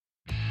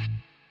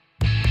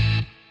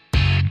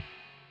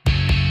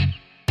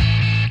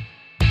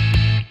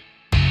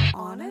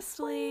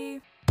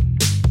Honestly.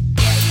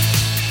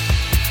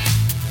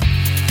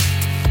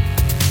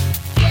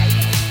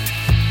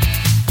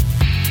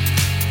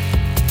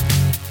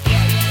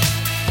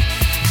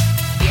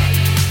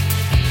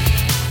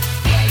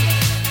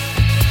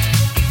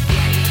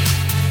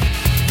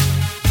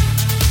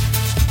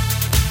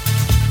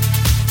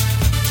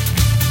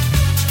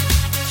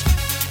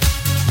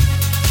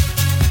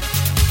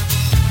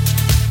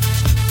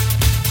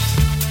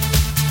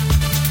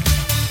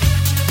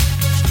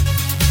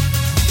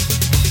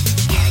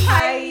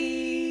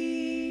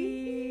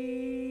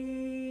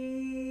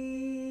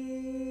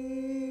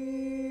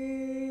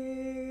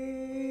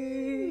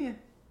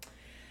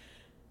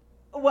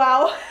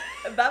 Wow.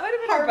 That might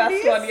have been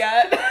Harmonies? our best one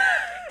yet.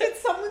 Did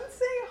someone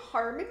say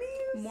harmonies?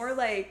 More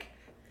like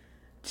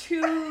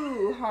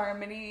two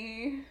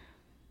harmony.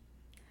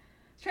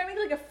 I was trying to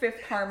make like a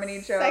fifth harmony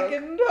joke.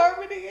 Second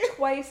harmony.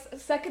 Twice,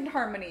 second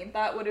harmony.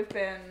 That would have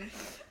been,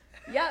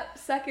 yeah,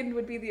 second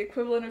would be the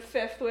equivalent of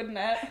fifth, wouldn't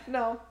it?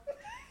 No.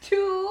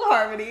 Two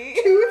harmony.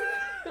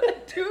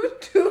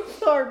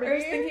 Tooth harmony. I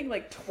was thinking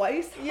like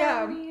twice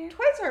harmony. Yeah.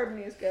 Twice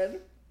harmony is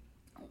good.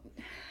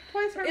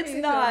 Twice harmony It's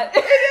is not.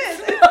 good. It is.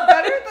 It's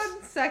better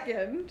than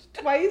second.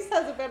 Twice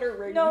has a better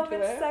ring No, to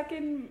but it.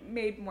 second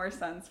made more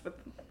sense with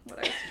what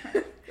I was trying to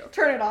go for.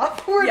 Turn it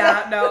off. We're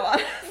Yeah, done. no.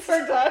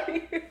 We're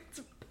done.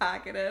 Let's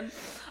pack it in.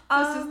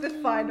 This is the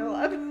final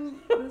episode.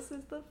 This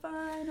is the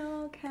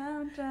final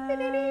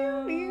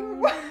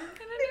countdown.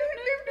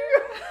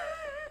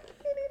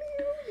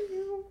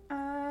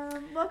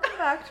 Welcome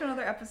back to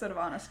another episode of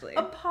Honestly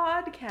A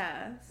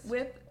podcast.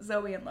 with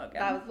Zoe and Logan.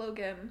 That was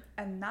Logan.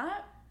 And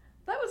that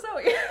was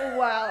Zoe.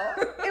 Wow.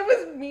 It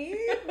was me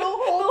the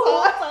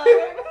whole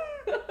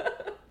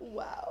time.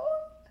 Wow.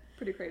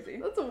 Pretty crazy.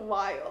 That's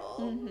wild.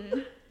 Mm-hmm.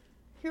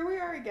 Here we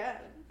are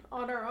again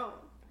on our own.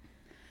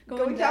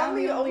 Going down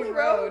the only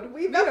road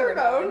we've ever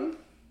known.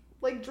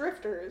 Like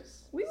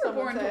drifters. We were some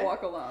would born say. to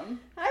walk alone.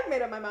 I've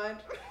made up my mind.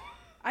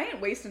 I ain't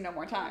wasting no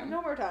more time.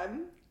 No more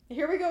time.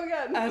 Here we go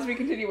again. As we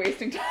continue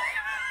wasting time.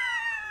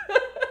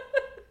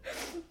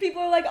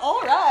 People are like,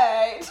 all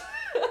right.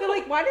 They're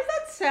like, why does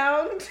that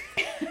sound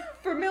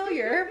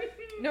familiar?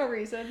 No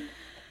reason.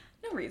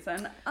 No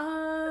reason.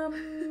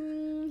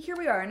 Here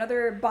we are,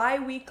 another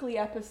bi-weekly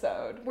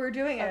episode. We're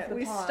doing Of it. the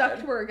We pod. stuck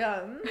to our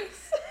guns.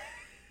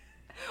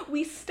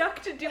 We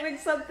stuck to doing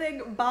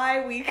something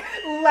bi-week.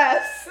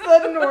 Less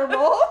than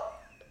normal.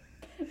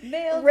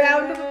 Nailed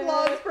Round it. of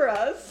applause for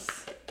us.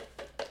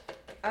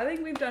 I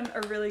think we've done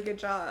a really good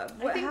job.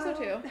 I think so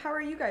too. How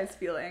are you guys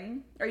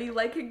feeling? Are you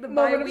liking the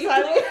Moment of bi-weekly?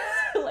 silence.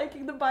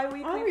 Liking the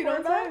bi-weekly Oh, you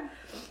don't format?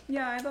 say.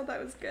 Yeah, I thought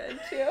that was good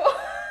too.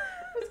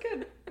 It was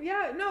good.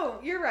 Yeah, no,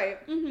 you're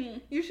right. Mm-hmm.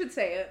 You should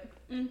say it.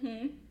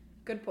 Mm-hmm.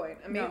 Good point.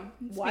 I mean, No,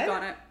 what? speak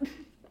on it.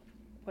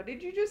 What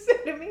did you just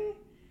say to me?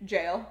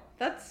 Jail.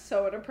 That's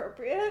so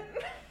inappropriate.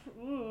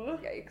 Ooh.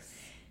 Yikes.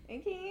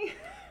 Okay.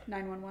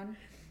 911.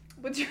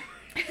 What's your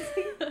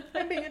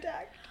I'm being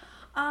attacked.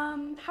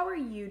 How are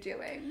you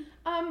doing?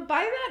 By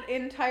that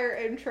entire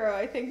intro,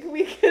 I think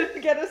we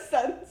can get a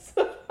sense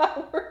of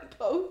how we're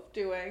both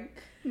doing.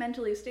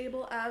 Mentally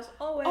stable as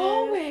always.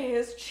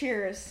 Always.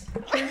 Cheers.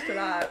 Cheers to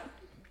that.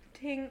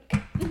 Tink.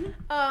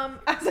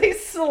 As I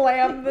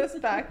slam this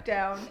back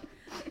down,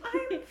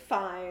 I'm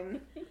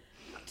fine.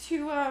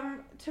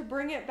 To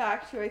bring it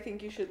back to, I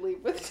think you should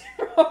leave with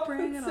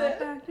Bring it all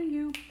back to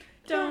you.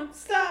 Don't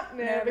stop,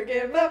 never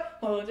give up.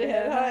 Hold your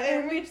head high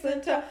and reach the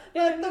top.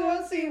 Let the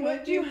world see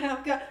what you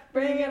have got.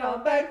 Bring it all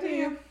back to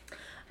you.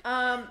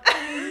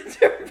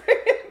 To bring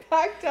it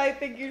back to, I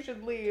think you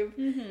should leave.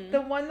 Mm-hmm.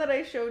 The one that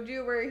I showed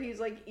you where he's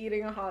like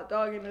eating a hot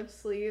dog in his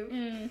sleeve.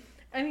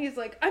 And he's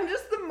like, I'm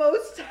just the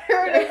most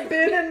tired I've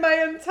been in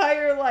my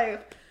entire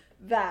life.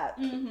 That.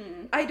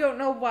 Mm-hmm. I don't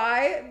know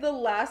why the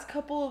last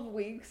couple of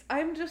weeks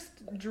I'm just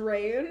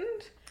drained.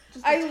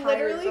 Just a I tired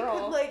literally girl.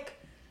 could like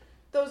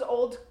those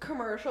old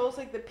commercials,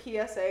 like the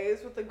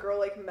PSAs with the girl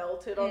like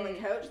melted on the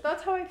couch.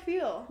 That's how I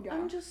feel. Yeah.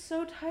 I'm just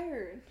so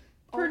tired.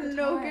 All For the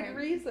no time. good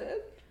reason.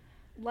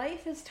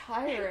 Life is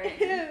tiring.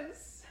 It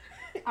is.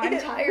 I'm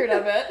tired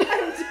of it.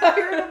 I'm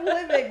tired of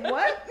living.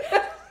 What?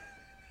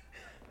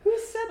 Who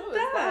said What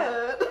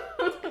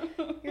was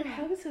that? Your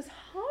house is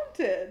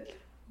haunted.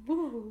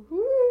 Ooh.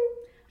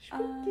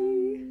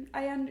 Spooky.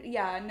 I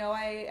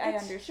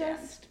It's understand.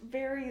 just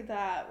very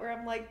that where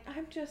I'm like,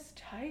 I'm just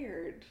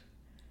tired.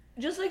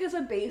 Just like as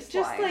a baseline,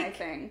 Just, I like-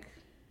 think.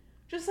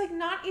 Just like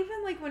not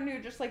even like when you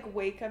just like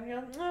wake up and you're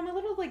like, "Oh, I'm a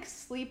little like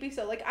sleepy,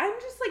 so like I'm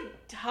just like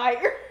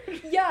tired.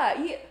 Yeah,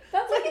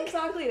 that's like Like-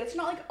 exactly it. It's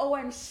not like, oh,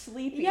 I'm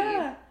sleepy.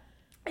 Yeah.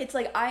 It's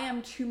like I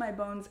am to my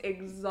bones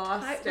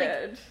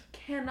exhausted.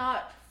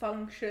 Cannot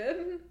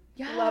function.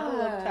 Yeah.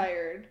 Level of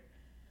tired.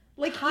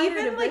 Like Tired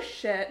even of like this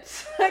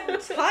shit. I'm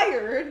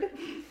tired.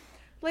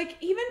 Like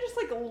even just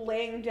like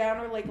laying down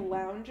or like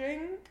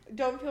lounging,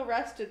 don't feel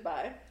rested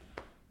by.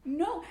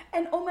 No,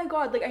 and oh my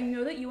god, like I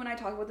know that you and I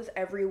talk about this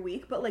every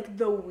week, but like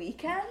the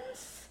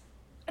weekends,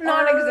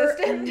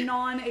 Non-existent.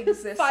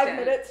 Non-existent. 5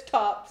 minutes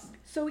tops.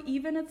 So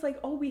even it's like,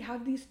 oh, we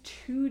have these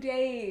 2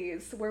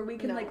 days where we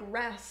can No. like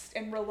rest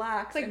and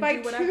relax Like and by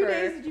do whatever. 2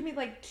 days, did you mean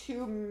like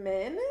 2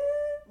 minutes?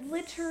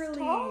 Literally.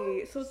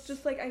 Tops? So it's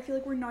just like, I feel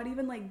like we're not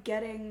even like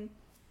getting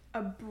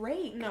a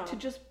break No. to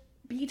just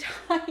be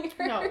tired.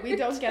 No, we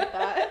don't get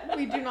that.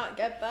 We do not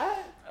get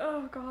that.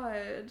 Oh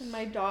God.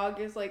 My dog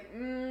is like,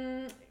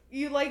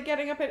 you like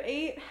getting up at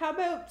 8? How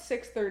about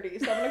 6:30,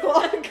 7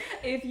 o'clock?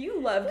 If you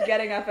loved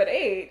getting up at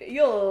 8,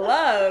 you'll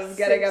love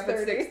getting up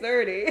at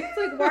 6:30. It's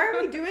like, why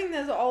are we doing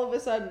this all of a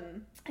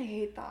sudden? I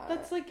hate that.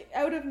 That's like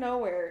out of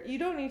nowhere. You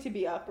don't need to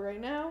be up right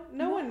now.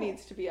 No one No.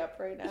 needs to be up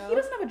right now. He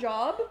doesn't have a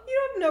job.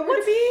 You have nowhere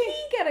What's to be.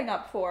 he getting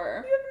up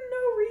for? You have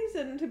no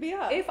reason to be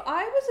up. If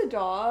I was a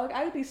dog,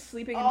 I would be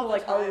sleeping All until the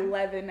like time.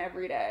 11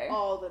 every day.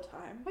 all the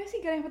time. Why is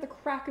he getting up at the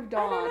crack of I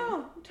dawn? don't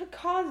know. To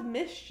cause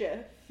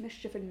mischief.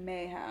 Mischief and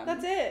mayhem.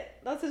 That's it.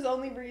 That's his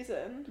only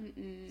reason.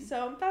 Mm-mm.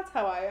 So that's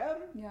how I am.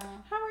 Yeah.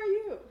 How are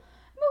you?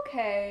 I'm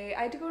okay.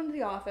 I had to go into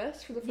the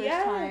office for the first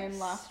Yes. time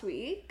last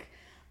week.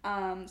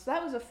 So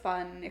that was a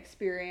fun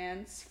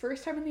experience.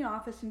 First time in the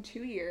office in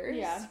 2 years.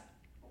 Yeah.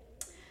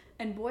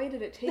 And boy,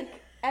 did it take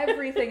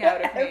everything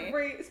out of me.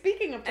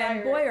 Speaking of tired.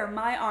 And boy, are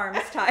my arms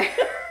tired.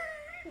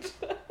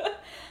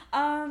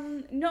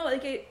 No,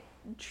 like it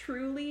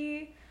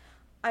truly,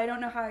 I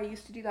don't know how I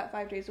used to do that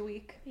 5 days a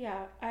week.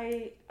 Yeah,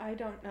 I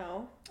don't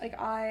know. Like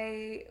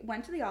I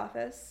went to the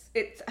office.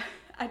 It's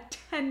a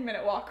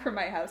 10-minute walk from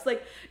my house.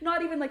 Like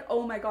not even like,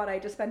 oh my God, I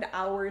just spend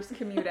hours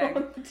commuting.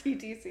 On the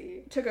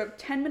TTC. Took a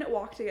 10-minute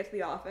walk to get to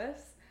the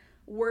office,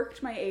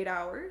 worked my 8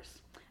 hours,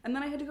 and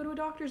then I had to go to a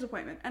doctor's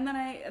appointment. And then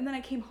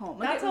I came home.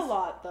 Like, That's it was, a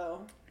lot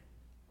though.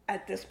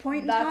 At this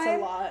point in That's time.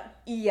 a lot.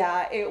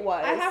 Yeah, it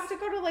was. I have to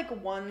go to like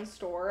one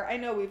store. I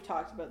know we've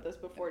talked about this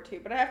before too,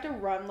 but I have to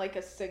run like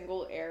a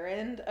single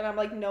errand, and I'm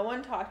like, no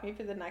one talked to me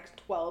for the next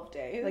 12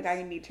 days. Like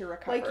I need to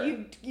recover.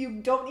 like you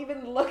don't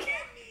even look at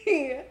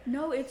me.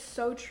 No, it's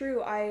so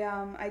true.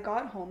 I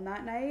got home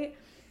that night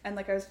and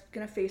like I was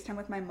gonna FaceTime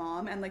with my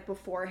mom, and like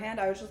beforehand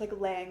I was just like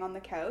laying on the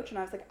couch and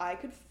I was like, I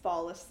could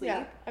fall asleep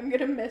Yeah, I'm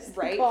gonna miss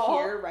the right call.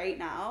 here, right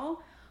now.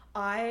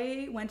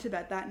 I went to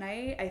bed that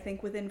night. I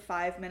think within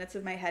 5 minutes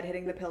of my head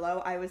hitting the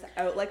pillow, I was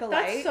out like a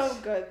light. That's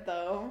so good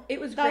though. It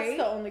was That's great.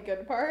 the only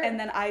good part. And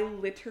then I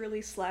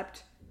literally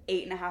slept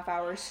 8.5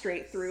 hours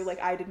straight through.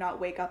 Like I did not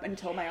wake up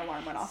until my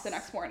alarm went off the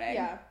next morning.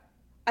 yeah,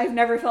 I've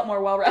never felt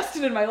more well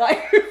rested in my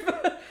life.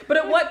 But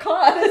at what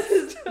cost? this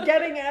is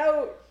getting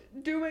out,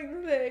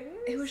 doing things.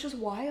 It was just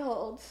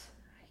wild.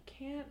 I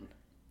can't.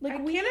 Like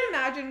I we can't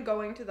imagine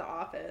going to the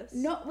office.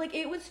 No, like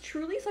it was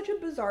truly such a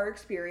bizarre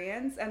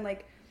experience, and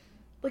like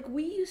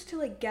we used to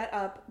like get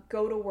up,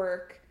 go to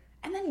work,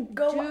 and then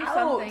go do out.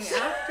 something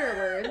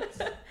afterwards.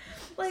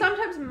 Like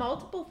Sometimes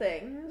multiple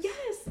things.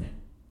 yes.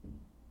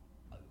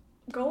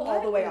 Go all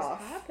What the way is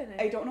off. happening?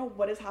 I don't know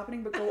what is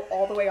happening, but go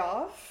all the way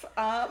off.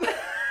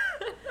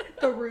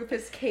 The roof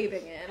is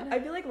caving in. I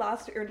feel like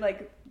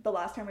the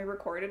last time we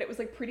recorded, it was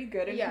like pretty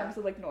good in Yeah. terms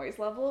of like noise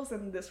levels,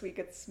 and this week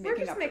it's We're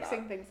making just up mixing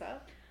for that. things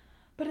up.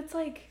 But it's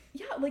like,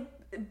 yeah, like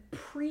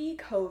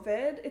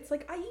pre-COVID, it's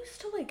like I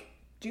used to like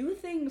do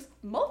things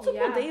multiple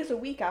Yeah. days a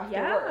week after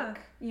Yeah. work,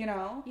 you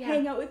know? Yeah.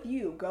 Hang out with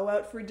you, go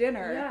out for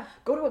dinner, Yeah.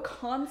 go to a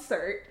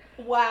concert.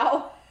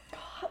 Wow.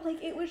 God,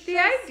 like it was The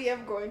just... idea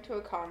of going to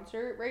a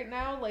concert right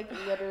now, like,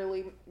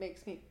 literally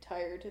makes me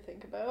tired to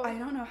think about. I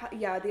don't know how,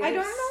 yeah, the I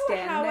idea don't of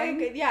know how I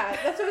standing. could, yeah,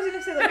 that's what I was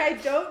gonna say, like, I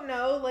don't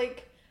know,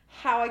 like,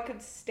 how I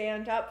could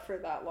stand up for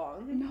that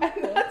long. No.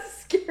 And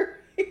that's scary.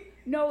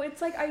 No,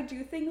 it's like I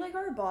do think like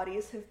our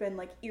bodies have been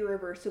like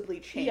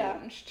irreversibly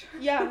changed.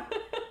 Yeah.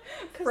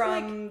 'Cause,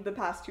 from the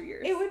past 2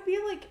 years. It would be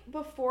like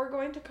before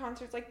going to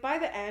concerts, like by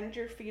the end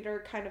your feet are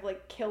kind of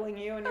like killing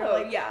you and you're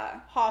Oh, like yeah.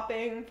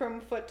 hopping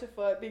from foot to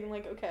foot, being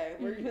like, okay,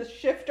 we're Mhm. gonna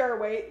shift our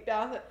weight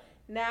down.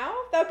 Now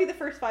that would be the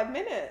first 5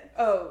 minutes.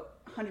 Oh,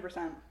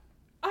 100%.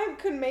 I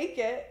could make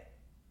it.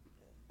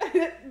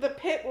 The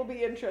pit will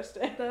be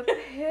interesting. The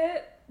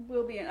pit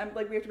will be in. I'm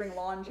like, we have to bring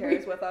lawn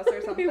chairs with us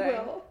or something. We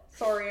will.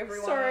 Sorry,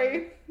 everyone.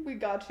 Sorry, we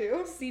got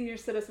to. Senior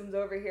citizens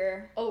over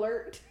here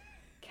Alert.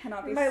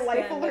 cannot be My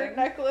life standing. alert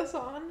necklace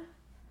on.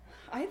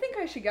 I think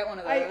I should get one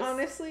of those.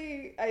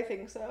 I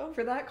think so.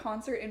 for that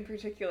concert in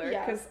particular,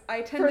 Yeah. because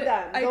I tend For to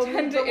them. I They'll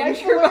tend need to the life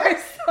injure alert.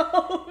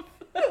 myself.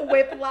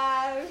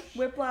 Whiplash.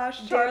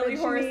 Whiplash, Charlie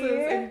Damaged horses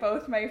knee. in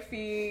both my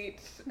feet,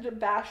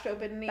 Bashed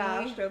open knee.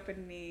 bashed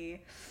open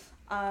knee.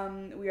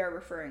 We are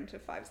referring to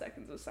 5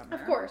 Seconds of Summer.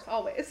 Of course,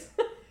 always.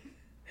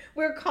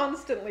 We're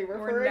constantly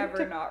referring We're never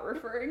to... not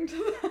referring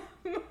to them.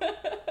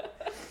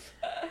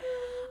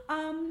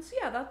 So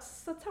yeah,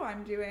 that's how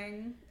I'm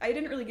doing. I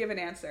didn't really give an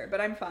answer,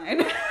 but I'm fine.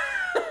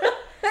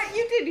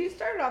 You did. You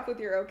started off with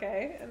you're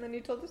okay, and then you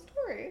told the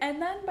story.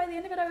 And then by the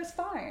end of it, I was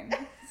fine.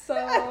 So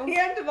At the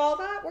end of all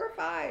that, we're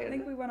I fine.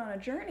 think we went on a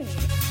journey.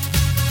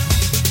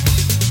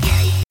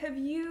 Have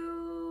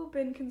you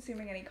been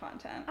consuming any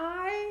content?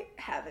 I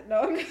haven't. No,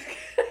 I'm just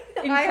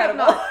kidding. Incredible. I have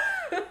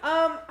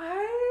not.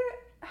 I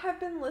have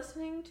been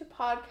listening to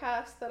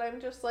podcasts that I'm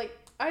just like,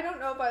 I don't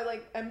know if I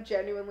like am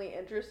genuinely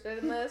interested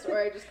in this or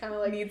I just kind of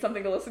like need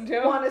something to listen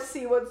to. Want to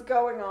see what's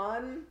going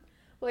on.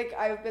 Like,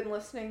 I've been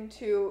listening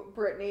to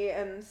Brittany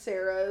and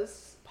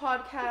Sarah's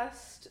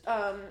podcast,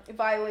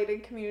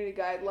 Violated Community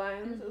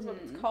Guidelines is what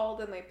it's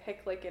called, and they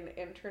pick, like, an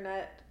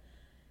internet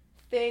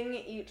thing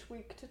each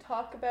week to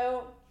talk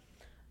about.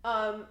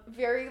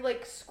 Very,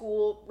 like,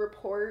 school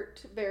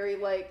report, very,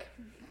 like,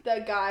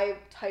 the guy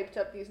typed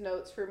up these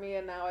notes for me,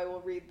 and now I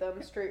will read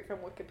them straight from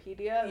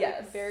Wikipedia.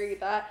 Yes. Like, very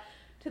that,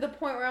 to the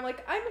point where I'm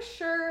like, I'm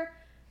sure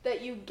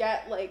that you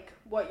get, like,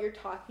 what you're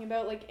talking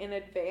about, like, in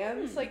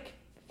advance. Like,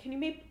 can you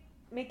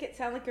make it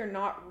sound like you're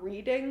not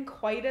reading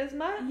quite as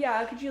much?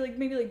 Yeah, could you, like,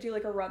 maybe, like, do,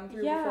 like, a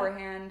run-through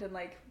beforehand and,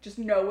 like, just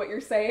know what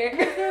you're saying?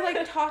 Because they're,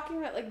 like, talking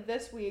about, like,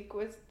 this week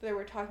they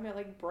were talking about,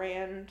 like,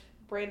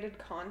 branded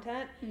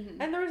content.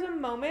 And there was a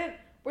moment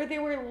where they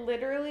were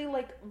literally,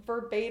 like,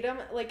 verbatim,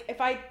 like,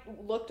 if I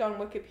looked on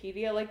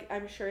Wikipedia, like,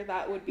 I'm sure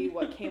that would be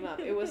what came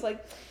up. It was,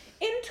 like,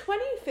 in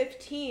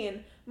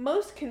 2015,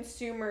 most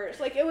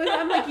consumers, like, it was,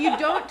 I'm like, you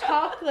don't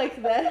talk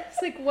like this.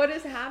 Like, what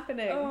is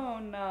happening? Oh,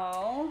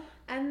 no.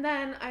 And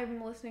then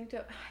I'm listening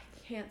to,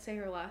 I can't say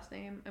her last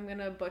name. I'm going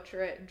to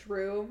butcher it.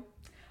 Drew.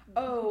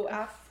 Oh,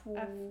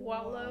 Afuelo,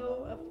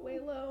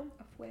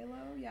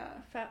 yeah.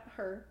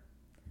 Her.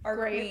 Our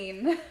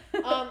Great. queen.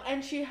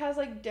 And she has,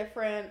 like,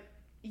 different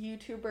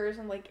YouTubers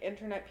and, like,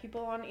 internet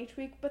people on each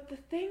week. But the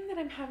thing that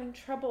I'm having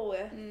trouble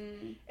with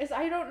is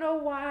I don't know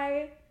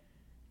why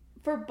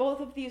for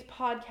both of these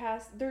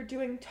podcasts they're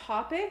doing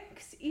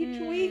topics each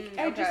week.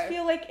 I just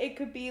feel like it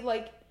could be,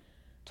 like,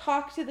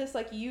 talk to this,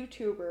 like,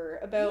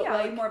 YouTuber about,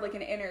 like, more of, like,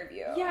 an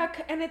interview. Yeah,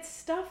 and it's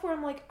stuff where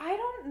I'm like, I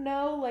don't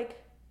know,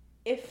 like,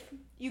 if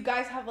you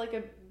guys have, like,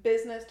 a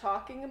business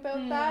talking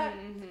about that.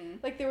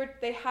 Like,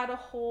 they had a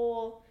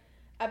whole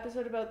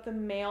episode about the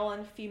male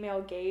and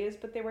female gaze,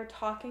 but they were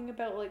talking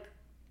about, like,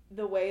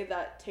 the way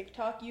that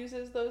TikTok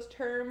uses those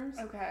terms.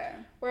 Okay.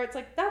 Where it's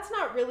like, that's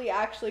not really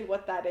actually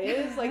what that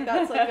is. Like,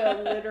 that's, like,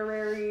 a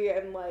literary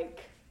and, like,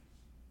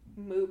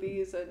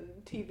 movies and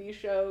TV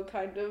show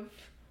kind of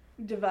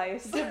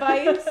device.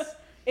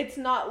 It's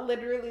not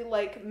literally,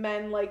 like,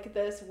 men like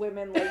this,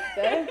 women like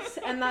this.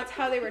 And that's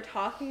how they were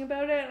talking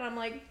about it. And I'm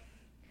like,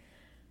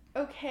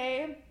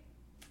 okay.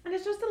 And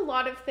it's just a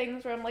lot of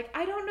things where I'm like,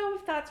 I don't know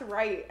if that's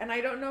right. And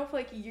I don't know if,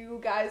 like, you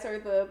guys are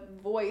the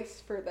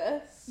voice for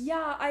this.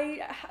 Yeah,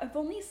 I've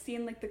only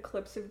seen, like, the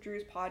clips of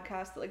Drew's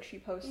podcast that, like, she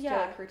posts to,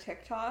 like, her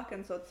TikTok.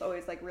 And so it's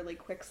always, like, really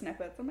quick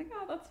snippets. I'm like,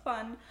 oh, that's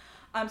fun.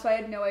 So I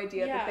had no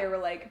idea that they were,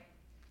 like,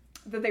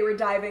 that they were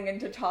diving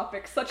into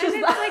topics such as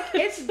that. Like,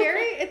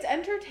 it's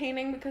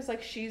entertaining because,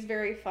 like, she's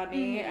very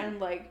funny and,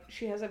 like,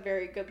 she has a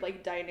very good,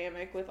 like,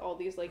 dynamic with all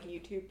these, like,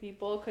 YouTube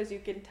people because you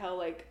can tell,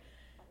 like,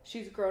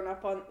 she's grown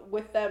up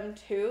with them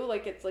too.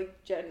 Like, it's,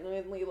 like,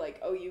 genuinely, like,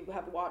 oh, you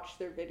have watched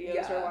their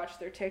videos or watched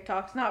their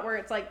TikToks. Not where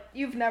it's, like,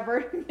 you've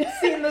never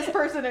seen this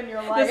person in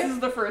your life. This is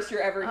the first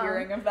you're ever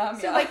hearing of them.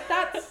 So, like,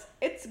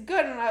 it's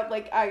good and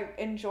I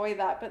enjoy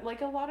that. But,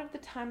 like, a lot of the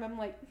time I'm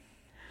like,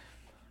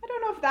 I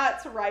don't know if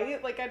that's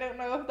right. Like, I don't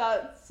know if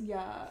that's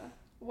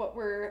what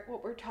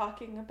we're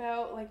talking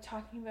about. Like,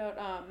 talking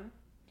about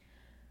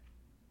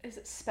is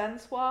it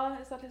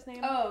Spensois? Is that his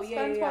name? Oh,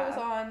 yeah. Spensois was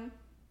on,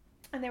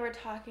 and they were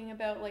talking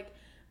about, like,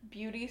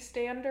 beauty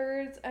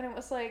standards, and it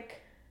was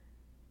like,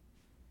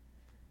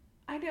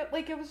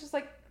 it was just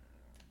like,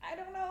 I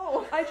don't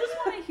know. I just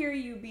want to hear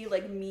you be,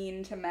 like,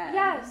 mean to men.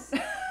 Yes.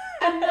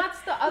 And that's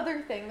the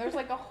other thing. There's,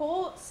 like, a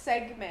whole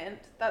segment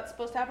that's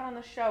supposed to happen on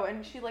the show,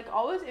 and she, like,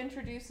 always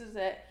introduces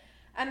it,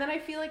 and then I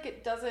feel like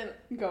it doesn't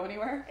go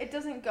anywhere. It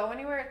doesn't go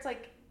anywhere. It's,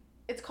 like,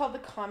 it's called The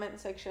Comment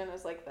Section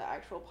as, like, the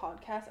actual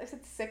podcast. I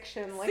said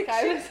section, like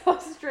I was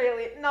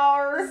Australian.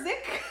 No.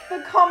 Zick.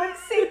 The comment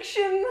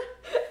section.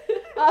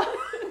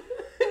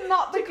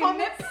 Not the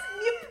comment.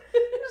 Nip.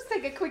 Just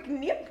take a quick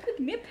nip.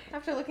 Nip.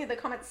 After looking at the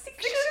comment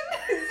section.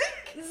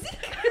 Zick.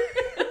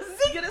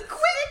 Zick. Get a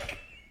quick.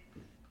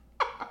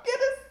 Get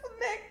a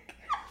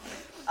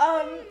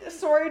snick.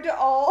 Sorry to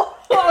all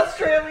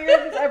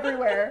Australians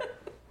everywhere.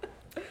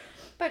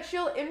 But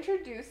she'll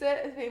introduce it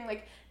as being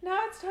like,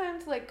 now it's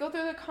time to, like, go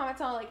through the comments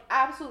and I'll, like,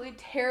 absolutely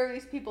tear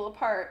these people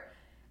apart.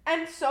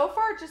 And so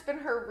far it's just been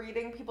her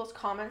reading people's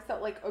comments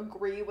that, like,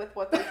 agree with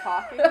what they're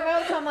talking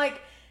about. So I'm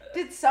like,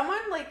 did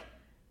someone, like,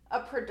 a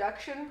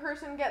production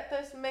person get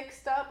this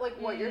mixed up? Like,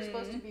 what you're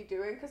supposed to be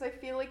doing? Because I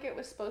feel like it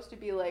was supposed to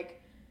be,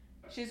 like,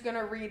 she's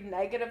gonna read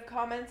negative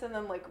comments and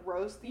then, like,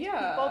 roast these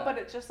people, but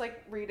it's just,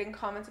 like, reading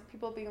comments of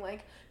people being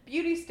like,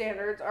 beauty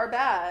standards are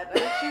bad,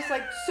 and she's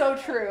like, so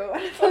true,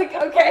 and it's like,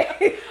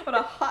 okay, what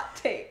a hot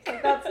take.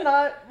 Like, that's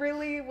not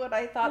really what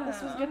I thought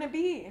this was gonna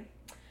be.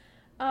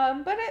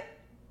 But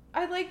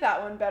I like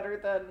that one better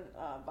than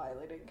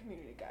Violating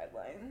Community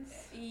Guidelines.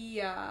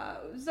 Yeah,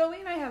 Zoe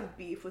and I have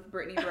beef with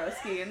Brittany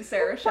Broski and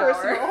Sarah Shower.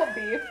 Personal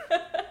beef.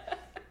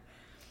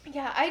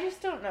 Yeah, I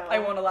just don't know. I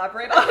won't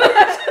elaborate on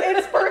it.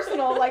 It's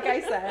personal, like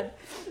I said.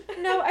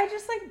 No, I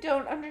just, like,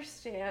 don't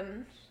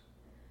understand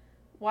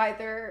why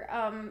they're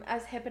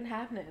as hip and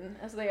happening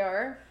as they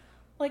are.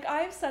 like,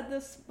 I've said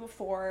this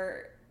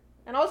before,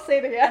 and I'll say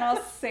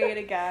it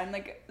again.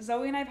 Like,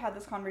 Zoe and I've had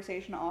this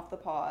conversation off the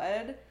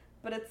pod,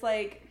 but it's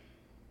like,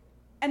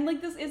 and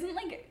like, this isn't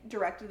like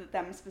directed at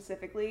them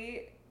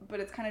specifically, but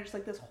it's kind of just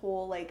like this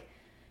whole like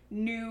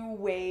new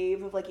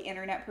wave of like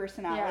internet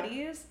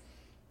personalities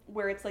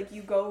where it's like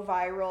you go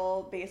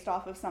viral based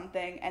off of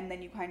something and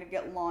then you kind of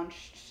get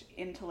launched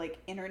into like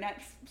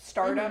internet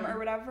stardom or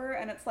whatever,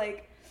 and it's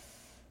like,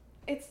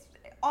 it's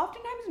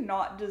oftentimes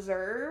not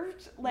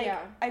deserved. Like,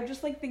 I'm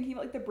just like thinking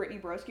about like the Brittany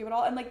Broski of it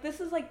all, and like, this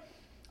is like,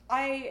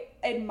 I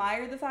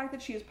admire the fact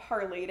that she's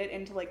parlayed it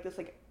into like this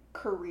like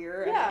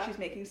career and like, she's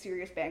making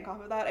serious bank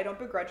off of that. I don't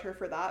begrudge her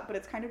for that, but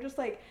it's kind of just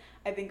like,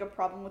 I think a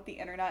problem with the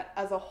internet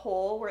as a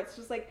whole where it's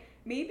just like,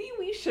 maybe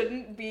we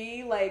shouldn't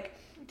be like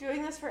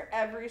doing this for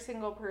every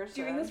single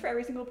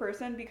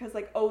person because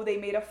like, oh, they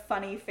made a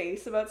funny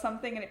face about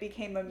something and it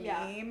became a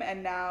meme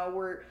and now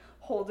we're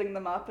holding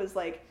them up as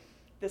like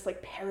this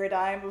like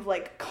paradigm of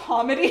like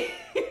comedy.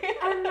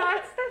 And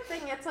that's the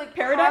thing, it's like,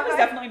 paradigm is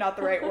definitely not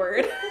the right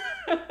word.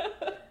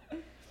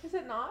 Is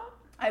it not?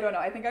 I don't know.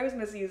 I think I was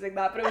misusing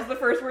that, but it was the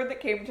first word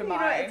that came to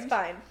mind. It's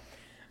fine.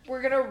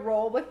 We're gonna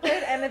roll with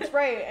it, and it's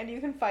right, and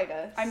you can fight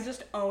us. I'm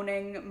just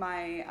owning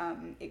my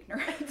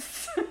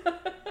ignorance.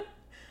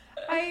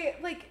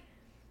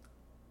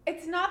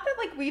 It's not that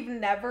like we've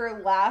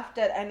never laughed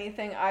at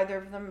anything either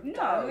of them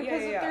done,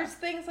 because there's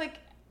things like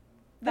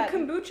the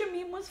kombucha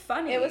meme was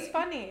funny. It was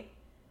funny.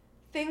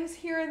 Things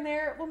here and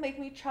there will make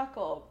me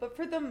chuckle, but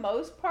for the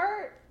most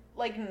part,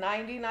 like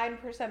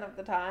 99% of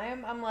the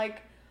time, I'm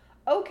like,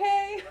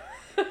 okay.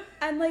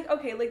 And like,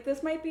 okay, like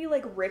this might be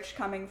like rich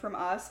coming from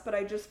us, but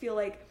I just feel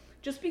like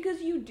just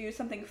because you do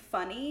something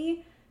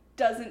funny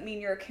doesn't mean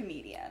you're a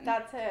comedian.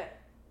 That's it.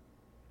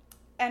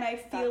 And I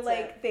feel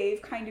like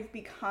they've kind of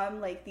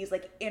become like these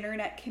like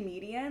internet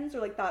comedians,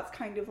 or like that's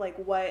kind of like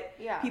what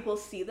people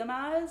see them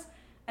as.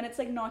 And it's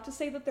like, not to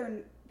say that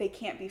they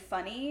can't be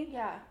funny.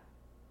 Yeah.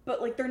 But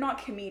like, they're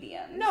not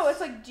comedians. No, it's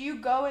like, do you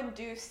go and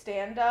do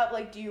stand up?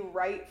 Like, do you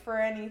write for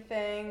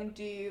anything?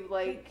 Do you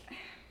like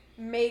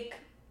make,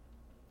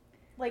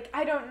 like,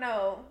 I don't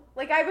know.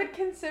 Like, I would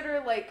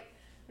consider like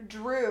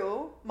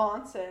Drew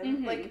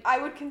Monson, like I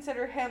would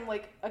consider him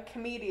like a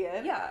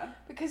comedian. Yeah.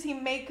 Because he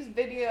makes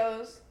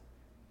videos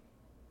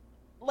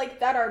like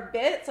that are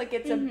bits, like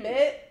it's a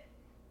bit.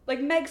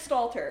 Like Meg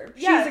Stalter.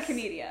 She's a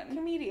comedian.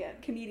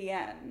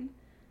 Comedian.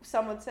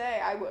 Some would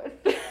say. I would.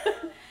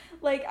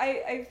 Like,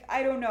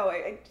 I don't know.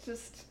 I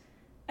just,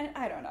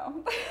 I don't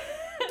know.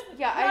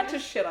 Yeah, not to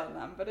shit on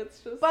them, but it's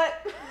just.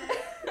 But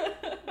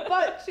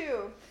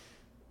too,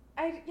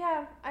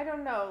 I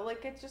don't know.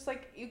 Like, it's just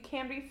like, you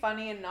can be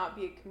funny and not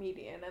be a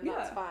comedian, and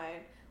that's fine.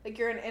 Like,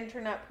 you're an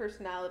internet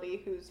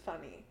personality who's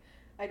funny.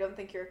 I don't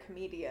think you're a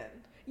comedian.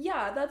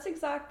 Yeah, that's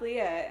exactly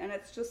it. And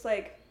it's just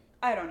like,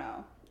 I don't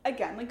know.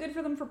 Again, like, good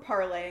for them for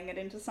parlaying it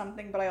into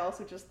something, but I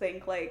also just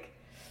think like,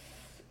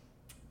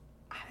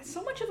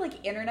 so much of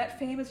like internet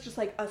fame is just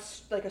like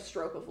a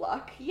stroke of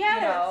luck. Yes.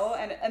 You know?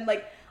 And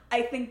like,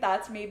 I think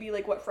that's maybe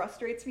like what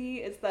frustrates me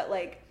is that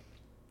like,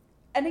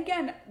 and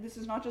again, this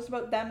is not just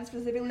about them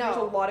specifically. No. There's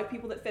a lot of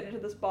people that fit into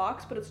this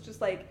box, but it's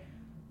just like,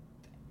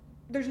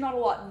 there's not a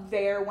lot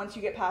there once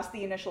you get past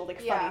the initial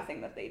like funny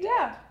thing that they did.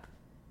 Yeah.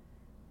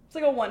 It's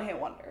like a one-hit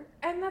wonder.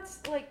 And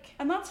that's like...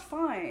 And that's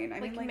fine.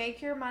 I mean, like,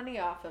 make your money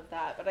off of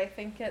that, but I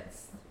think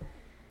it's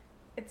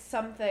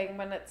something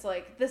when it's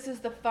like, this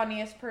is the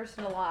funniest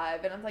person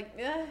alive, and I'm like,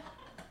 eh.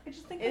 I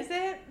just think, is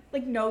it?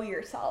 Like, know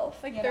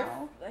yourself, like, you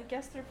know? I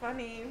guess they're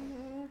funny,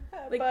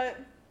 like, but...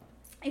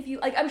 If you,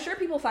 like, I'm sure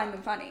people find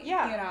them funny, you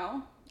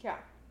know? Yeah.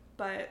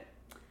 But...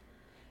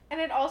 And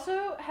it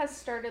also has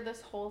started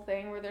this whole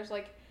thing where there's,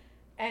 like,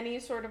 any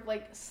sort of,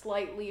 like,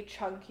 slightly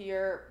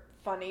chunkier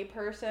funny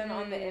person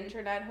on the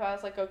internet who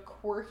has, like, a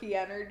quirky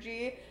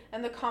energy,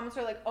 and the comments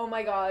are like, oh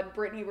my god,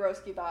 Brittany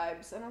Broski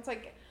vibes, and it's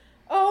like,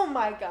 oh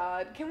my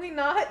god, can we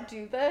not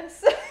do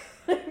this?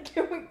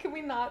 Can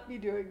we not be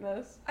doing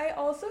this? I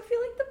also feel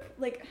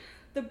like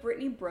the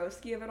Brittany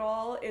Broski of it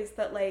all is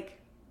that, like,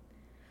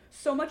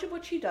 so much of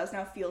what she does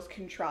now feels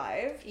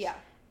contrived. Yeah.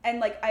 And,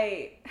 like,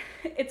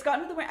 it's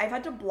gotten to the point I've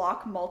had to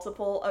block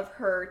multiple of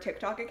her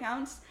TikTok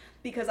accounts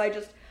because I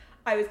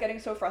was getting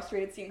so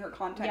frustrated seeing her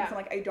content. Yeah. So,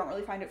 like, I don't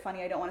really find it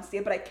funny. I don't want to see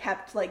it, but I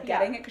kept, like,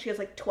 getting it because she has,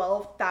 like,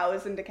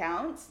 12,000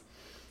 accounts.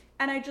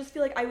 And I just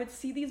feel like I would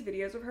see these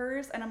videos of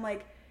hers and I'm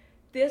like,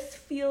 this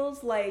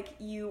feels like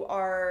you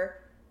are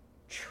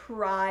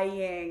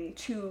trying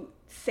to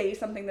say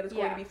something that is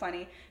going to be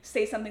funny,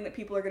 say something that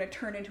people are going to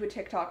turn into a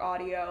TikTok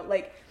audio.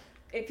 Like,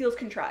 it feels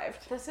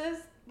contrived. This is,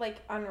 like,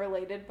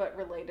 unrelated but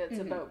related.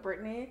 It's about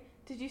Britney.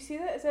 Did you see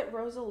that? Is it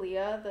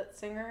Rosalia, that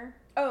singer?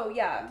 Oh,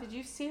 yeah. Did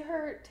you see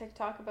her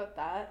TikTok about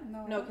that?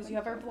 No, because you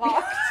have her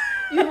blocked.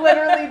 You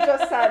literally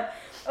just said,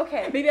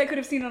 okay. Maybe I could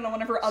have seen it on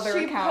one of her other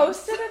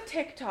accounts. She posted a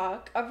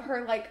TikTok of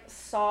her, like,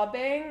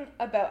 sobbing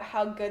about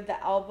how good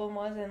the album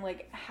was and,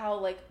 like, how,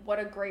 like, what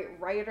a great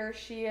writer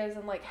she is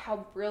and, like,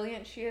 how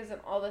brilliant she is and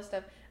all this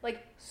stuff.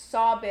 like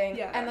sobbing,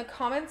 Yeah. and the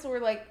comments were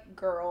like,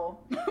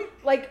 girl.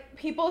 Like,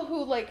 people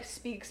who like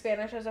speak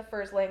Spanish as a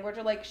first language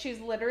are like, she's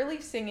literally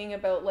singing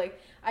about like,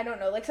 I don't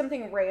know, like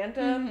something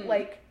random.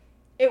 Like,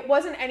 it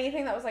wasn't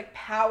anything that was like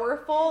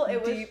powerful.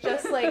 It was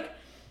just like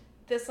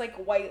this like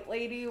white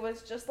lady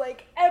was just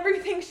like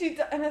everything she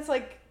did, and it's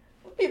like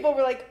people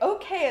were like,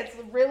 okay, it's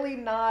really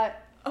not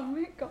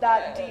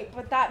that deep,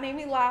 but that made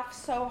me laugh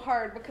so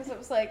hard because it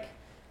was like,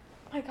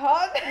 oh my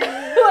god,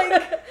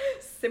 like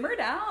simmer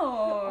down.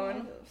 Oh,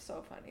 it was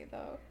so funny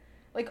though.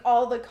 Like,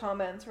 all the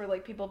comments were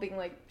like people being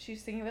like,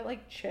 she's singing about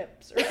like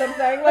chips or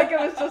something. Like, it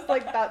was just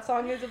like, that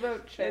song is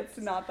about chips.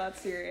 It's not that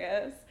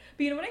serious.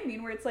 But you know what I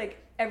mean, where it's like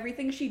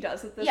everything she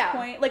does at this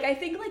point, like I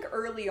think like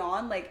early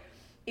on, like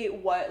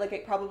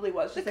it probably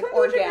was just like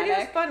organic. Video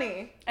was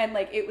funny. And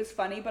like it was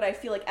funny, but I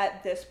feel like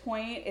at this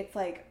point it's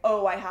like,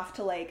 oh, I have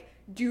to like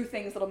do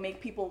things that'll make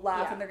people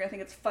laugh and they're gonna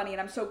think it's funny,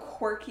 and I'm so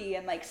quirky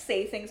and like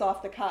say things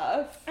off the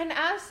cuff. And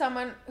as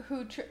someone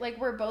who like,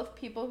 we're both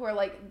people who are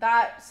like,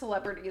 that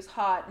celebrity is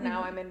hot,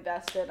 now I'm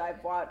invested,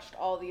 I've watched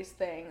all these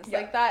things,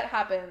 like that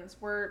happens,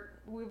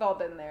 we've all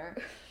been there.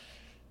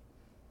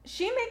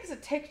 She makes a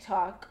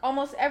TikTok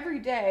almost every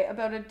day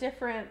about a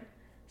different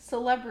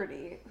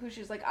celebrity who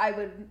she's like, I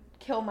would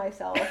kill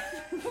myself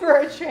for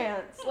a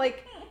chance.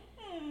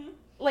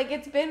 Like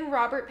it's been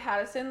Robert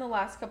Pattinson the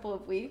last couple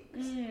of weeks.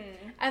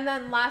 And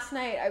then last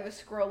night I was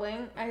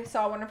scrolling, I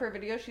saw one of her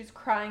videos, she's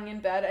crying in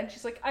bed, and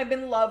she's like, I'm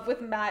in love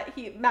with Matty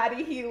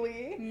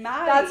Healy.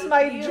 That's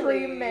my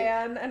dream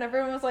man. And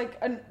everyone was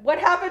like, what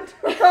happened to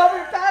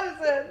Robert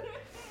Pattinson?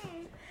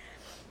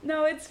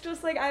 No, it's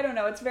just like, I don't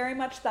know, it's very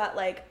much that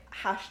like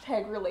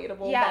hashtag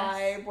relatable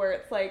vibe where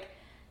it's like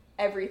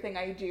everything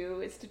I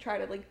do is to try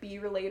to like be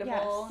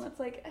relatable, and it's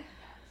like,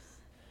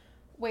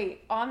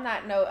 wait, on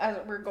that note, as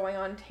we're going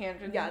on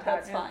tangents,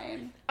 that's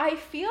fine. I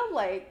feel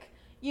like,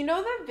 you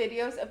know, the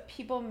videos of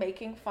people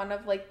making fun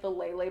of like the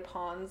Lele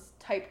Pons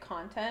type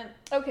content?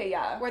 Okay,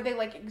 yeah. Where they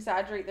like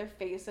exaggerate their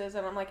faces,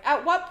 and I'm like,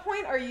 at what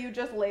point are you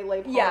just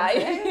Lele Ponsing?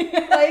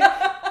 Yeah.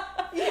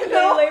 Like, you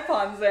know? Lele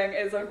Ponsing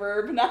is a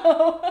verb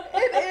now.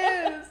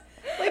 It is.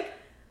 Like,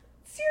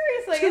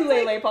 seriously. Two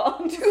Lele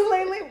Pons.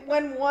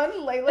 When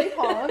one Lele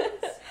Pons.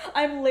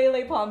 I'm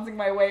Lele Ponsing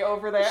my way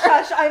over there.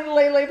 Shush, I'm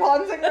Lele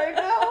Ponsing right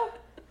now.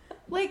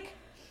 Like,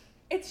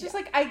 it's just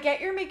like, I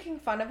get you're making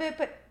fun of it,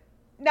 but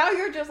now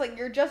you're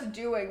just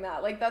doing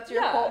that. Like, that's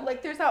your whole,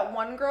 like, there's that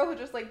one girl who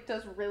just, like,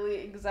 does really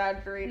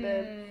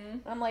exaggerated.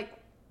 I'm like,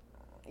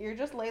 you're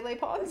just Lele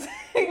Pons.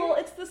 Well,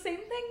 it's the same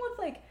thing with,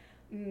 like,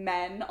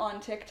 men on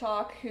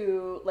TikTok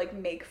who, like,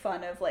 make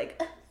fun of,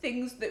 like,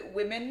 things that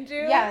women do.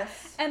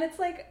 Yes. And it's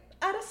like,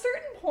 at a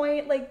certain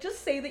point, like,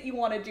 just say that you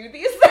want to do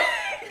these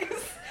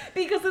things.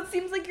 Because it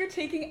seems like you're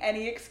taking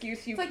any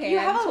excuse you can. You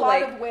have a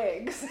lot of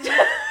wigs.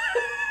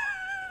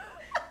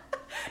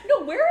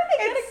 No, where are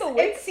they getting the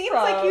wigs It seems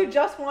from? like you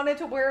just wanted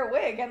to wear a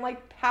wig, and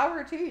like,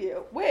 power to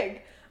you,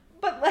 wig.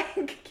 But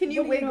like, can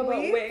you wig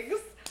wigs?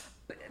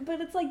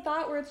 But it's like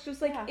that where it's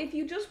just like, if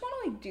you just want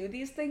to like do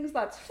these things,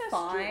 that's just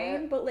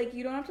fine. But like,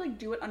 you don't have to like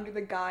do it under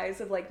the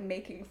guise of like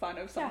making fun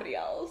of somebody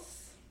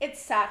else.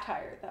 It's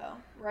satire, though,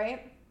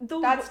 right?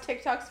 That's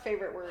TikTok's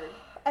favorite word,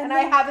 and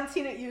I haven't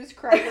seen it used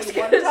correctly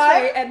one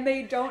time. And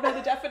they don't know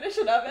the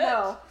definition of it.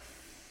 No.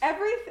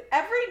 Every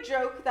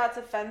joke that's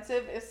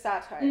offensive is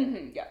satire.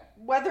 Yeah.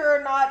 Whether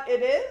or not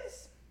it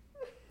is,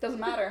 doesn't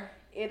matter.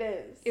 It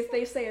is. If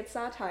they say it's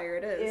satire,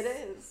 it is. It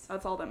is.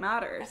 That's all that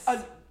matters.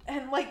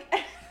 And like,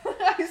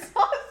 I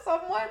saw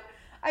someone,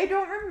 I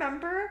don't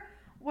remember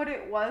what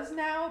it was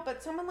now,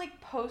 but someone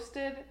like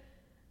posted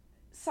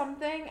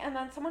something, and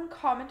then someone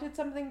commented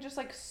something just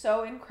like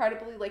so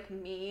incredibly like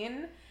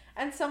mean,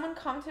 and someone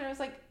commented and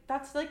was like,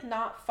 that's like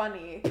not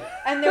funny,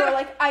 and they were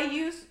like, I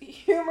use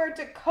humor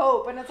to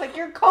cope, and it's like,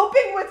 you're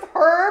coping with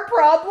her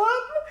problem?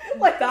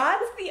 Like,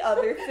 that's the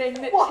other thing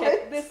that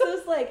this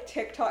is like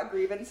TikTok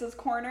grievances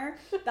corner.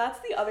 That's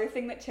the other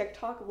thing that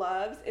TikTok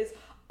loves is,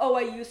 oh,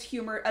 I use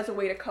humor as a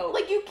way to cope.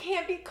 Like, you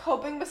can't be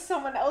coping with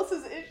someone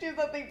else's issue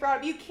that they brought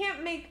up. You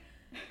can't make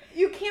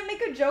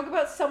a joke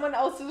about someone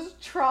else's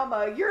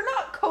trauma. You're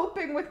not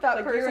coping with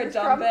that person's you're a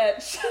dumb trauma.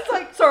 bitch. It's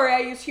like, sorry, I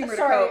use humor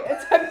to cope.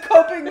 I'm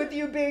coping with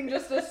you being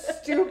just a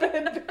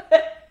stupid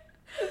bitch.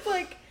 It's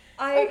like,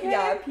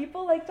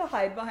 people like to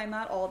hide behind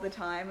that all the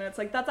time, and it's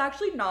like, that's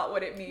actually not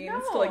what it means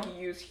to like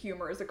use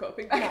humor as a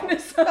coping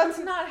mechanism. No, that's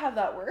not how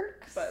that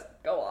works. But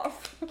go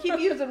off. Keep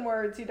using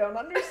words you don't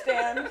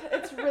understand.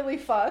 It's really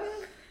fun.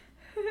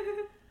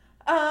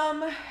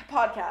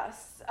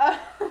 Podcasts.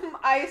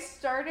 I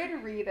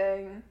started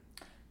reading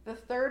the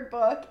third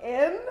book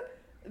in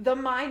the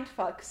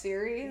Mindfuck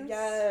series.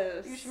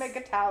 Yes. You should make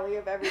a tally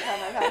of every time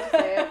I've had to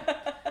say it.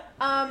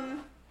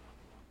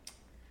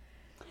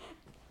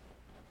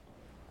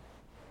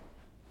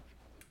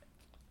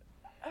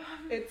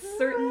 It's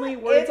certainly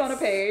words on a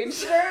page.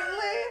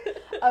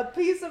 Certainly a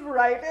piece of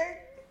writing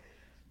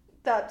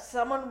that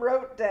someone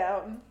wrote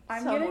down.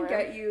 I'm gonna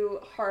get you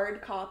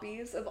hard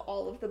copies of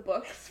all of the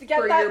books for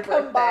your birthday. Get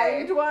that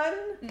combined one.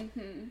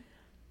 Mm-hmm.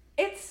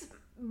 It's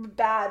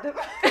bad.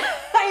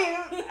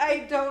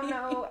 I don't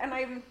know, and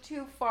I'm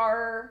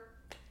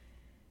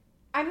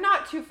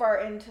not too far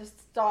in to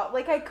stop.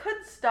 Like, I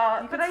could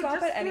stop, but I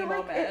just feel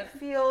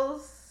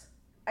like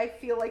I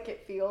feel like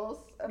it feels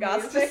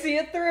amazing. Got to see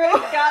it through.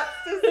 Got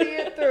to see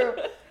it through.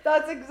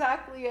 That's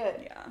exactly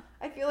it. Yeah.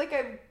 I feel like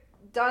I've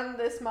done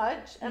this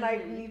much, and I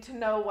need to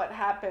know what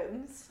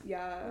happens.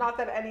 Yeah. Not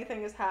that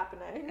anything is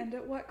happening. And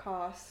at what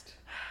cost?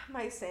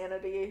 My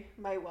sanity,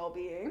 my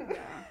well-being.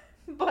 Yeah.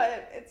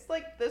 But it's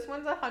like, this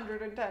one's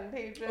 110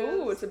 pages.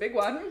 Ooh, it's a big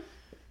one.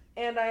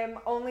 And I'm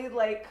only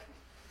like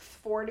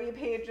 40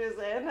 pages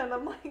in, and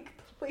I'm like,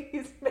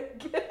 please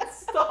make it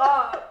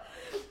stop.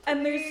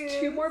 And there's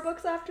 2 more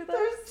books after this?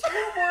 There's 2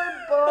 more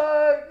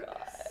books.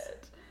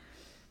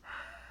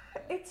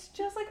 God. It's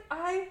just like,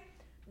 I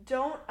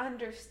don't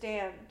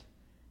understand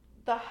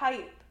the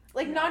hype.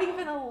 Like, not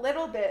even a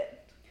little bit.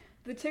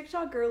 The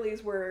TikTok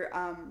girlies were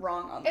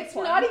wrong on this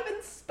one. It's not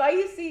even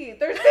spicy.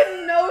 There's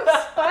been no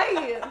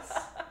spice.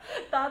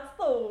 That's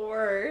the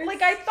worst.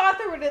 Like, I thought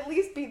there would at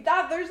least be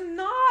that. There's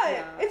not.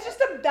 Yeah. It's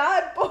just a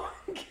bad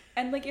book.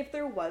 And, like, if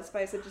there was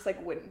spice, it just,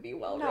 like, wouldn't be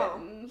well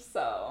written,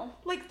 so.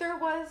 Like, there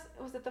was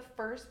it the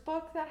first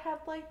book that had,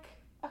 like,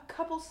 a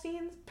couple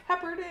scenes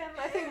peppered in?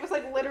 I think it was,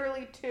 like,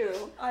 literally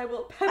 2. I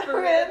will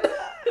pepper in.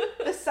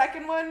 The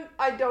second one,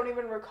 I don't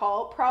even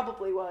recall.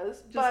 Probably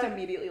was. Just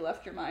immediately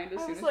left your mind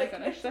as soon as you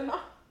finished it. I'm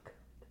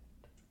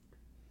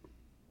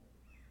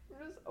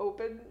just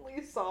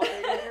openly sobbing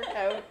on your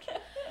couch.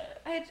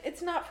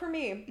 It's not for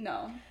me.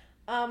 No.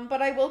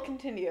 But I will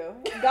continue.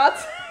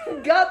 Guts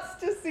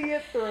to see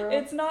it through.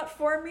 It's not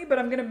for me, but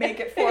I'm gonna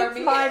make it for me.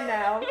 It's mine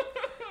now.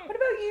 What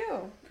about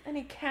you?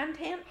 Any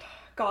content?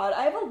 God,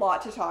 I have a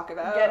lot to talk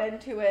about. Get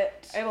into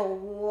it. I have a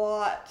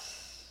lot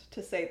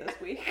to say this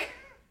week.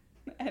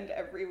 And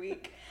every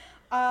week.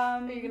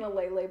 Are you gonna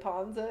Lele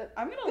Pons it?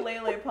 I'm gonna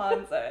Lele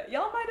Pons it.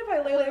 Y'all mind if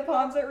I Lele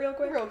Pons it real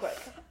quick? Real quick.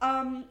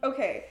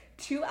 Okay.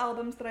 2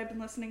 albums that I've been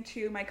listening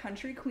to, my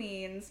country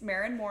queens,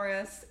 Maren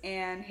Morris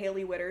and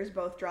Hailey Whitters,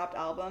 both dropped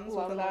albums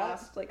within the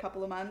last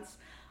couple of months.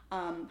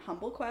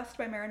 Humble Quest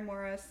by Maren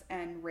Morris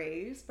and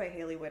Raised by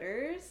Hailey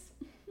Whitters.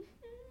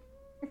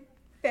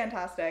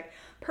 Fantastic.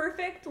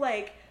 Perfect,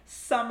 like,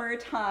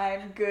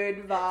 summertime,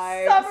 good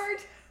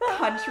vibes.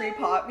 Country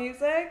pop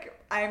music.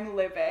 I'm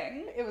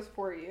living. It was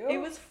for you. It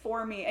was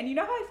for me. And you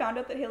know how I found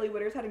out that Hailey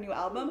Whitters had a new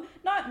album?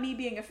 Not me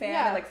being a fan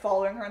and, like,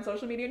 following her on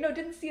social media. No,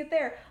 didn't see it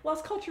there.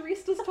 Las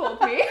Culturistas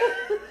told me.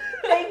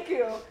 Thank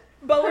you.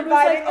 Bowen was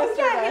like, oh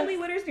yeah, Hailey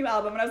Whitters' new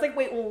album. And I was like,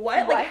 wait,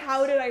 what? Like,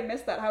 how did I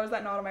miss that? How is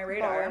that not on my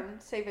radar? Bowen,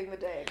 saving the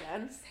day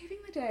again. Saving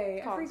the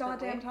day. Constantly. Every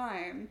goddamn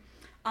time.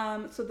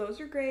 So those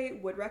are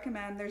great. Would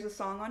recommend. There's a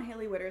song on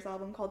Hailey Whitters'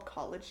 album called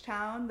College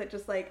Town that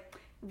just, like,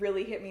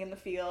 really hit me in the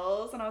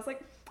feels. And I was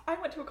like, I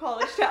went to a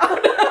college town.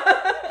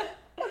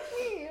 That's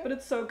me. But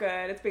it's so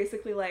good. It's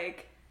basically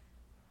like,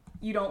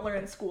 you don't learn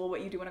in school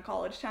what you do in a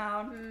college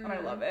town. And I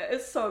love it.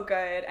 It's so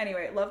good.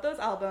 Anyway, love those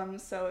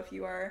albums. So if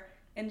you are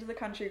into the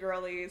country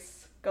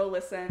girlies, go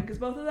listen. Because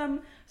both of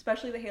them,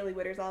 especially the Hailey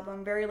Whitters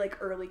album, very like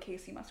early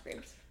Casey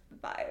Musgraves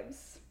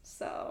vibes.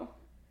 So.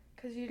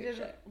 Because you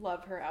didn't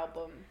love her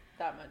album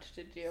that much,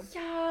 did you?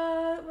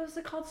 Yeah. What was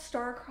it called?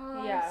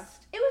 Star-Crossed? Yeah.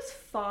 It was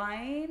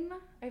fine.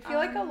 I feel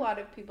like a lot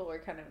of people were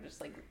kind of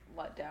just like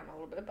let down a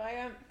little bit by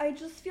it. I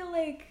just feel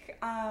like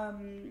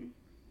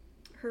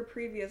her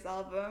previous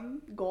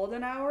album,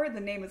 Golden Hour, the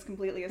name is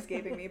completely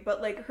escaping me,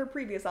 but like her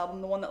previous album,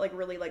 the one that like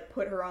really like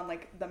put her on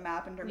like the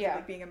map in terms of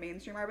like being a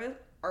mainstream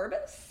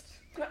arborist.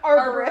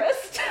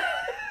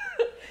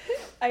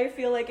 I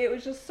feel like it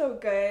was just so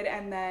good.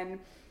 And then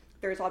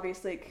there's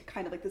obviously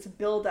kind of like this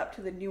build up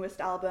to the newest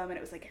album, and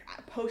it was like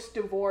post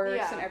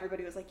divorce, and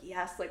everybody was like,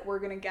 yes, like we're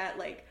gonna get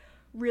like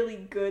really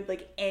good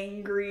like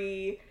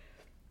angry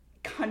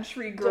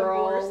country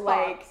girl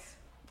like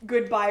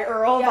Goodbye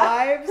Earl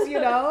vibes, you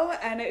know.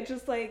 And it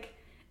just like,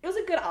 it was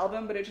a good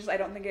album, but it just, I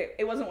don't think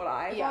it wasn't what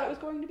I thought it was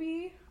going to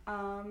be.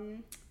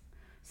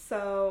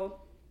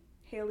 So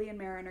Hailey and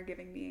Maren are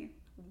giving me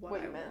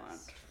what I want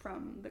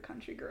from the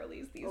country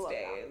girlies these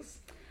days.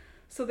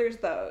 So there's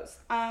those.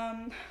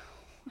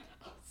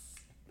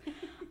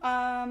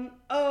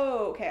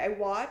 Okay, I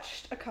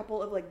watched a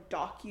couple of like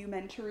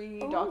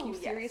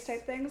docu-series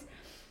type things.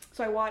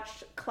 So I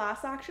watched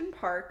Class Action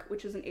Park,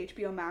 which is an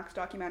HBO Max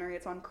documentary.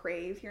 It's on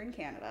Crave here in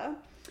Canada.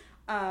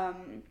 I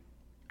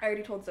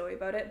already told Zoe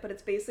about it, but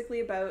it's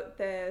basically about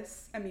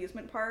this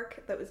amusement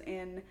park that was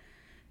in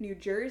New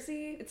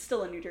Jersey. It's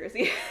still in New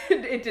Jersey.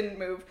 It didn't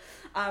move.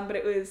 But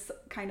it was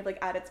kind of like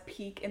at its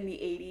peak in the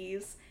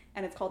 80s,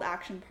 and it's called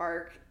Action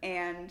Park,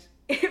 and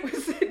it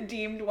was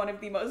deemed one of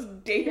the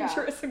most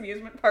dangerous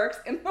amusement parks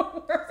in the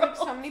world. It's like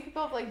so many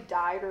people have like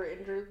died or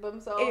injured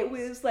themselves. It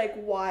was like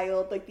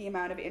wild, like the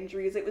amount of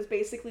injuries. It was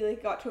basically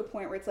like got to a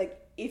point where it's like,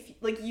 if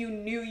like you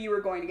knew you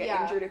were going to get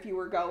injured if you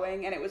were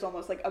going, and it was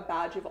almost like a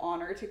badge of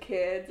honor to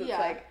kids. It's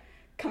like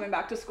coming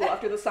back to school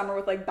after the summer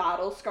with like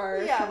battle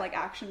scars from like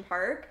Action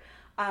Park.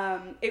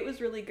 It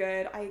was really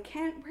good.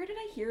 Where did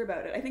I hear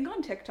about it? I think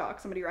on TikTok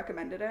somebody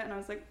recommended it, and I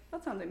was like,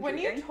 that sounds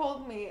intriguing. When you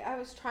told me, I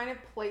was trying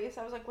to place,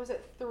 I was like, was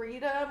it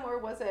Freedom or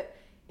was it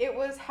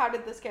was How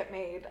Did This Get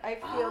Made? I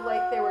feel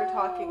like they were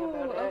talking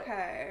about it.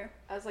 Okay.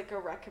 As like a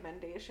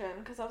recommendation,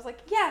 because I was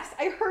like, yes,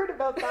 I heard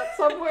about that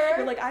somewhere.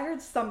 You're like, I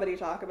heard somebody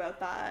talk about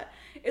that.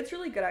 It's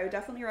really good. I would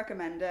definitely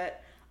recommend it.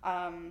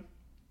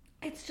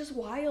 It's just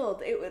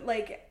wild. It would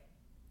like,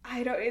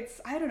 I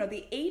don't know.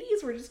 The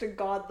 80s were just a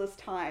godless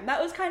time.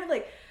 That was kind of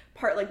like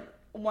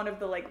one of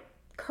the like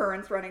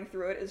currents running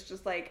through it is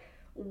just like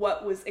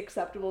what was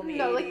acceptable in the 80s.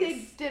 No, like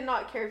they did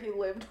not care if you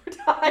lived or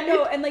died.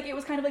 No, and like it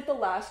was kind of like the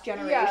last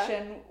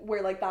generation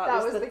where like that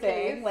was the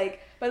thing. Case.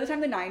 Like by the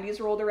time the 90s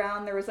rolled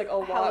around, there was like a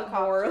lot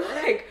more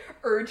like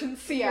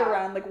urgency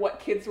around like what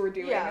kids were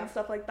doing and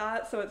stuff like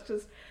that. So it's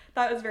just,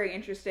 that was very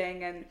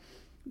interesting. And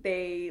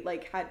they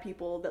like had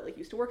people that like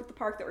used to work at the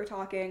park that were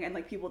talking, and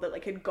like people that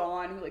like had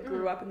gone, who like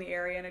grew up in the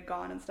area and had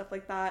gone and stuff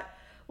like that.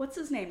 What's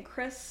his name?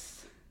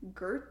 Chris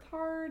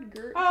Gerthard?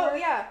 Oh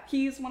yeah,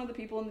 he's one of the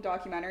people in the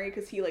documentary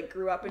because he like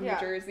grew up in New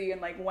Jersey and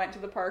like went to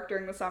the park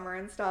during the summer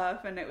and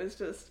stuff, and it was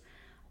just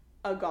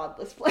a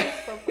godless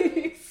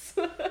place.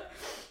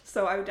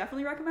 So I would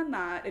definitely recommend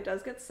that. It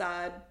does get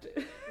sad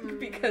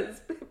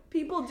because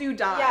people do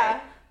die.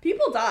 Yeah,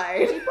 people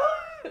died.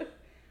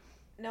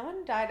 No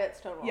one died at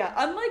Stonewall. Yeah,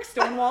 unlike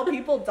Stonewall,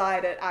 people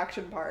died at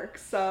action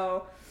parks.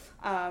 So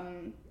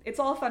it's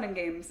all fun and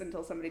games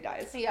until somebody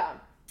dies. Yeah.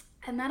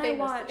 And then I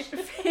watched,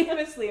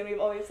 famously, and we've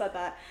always said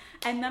that,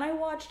 and then I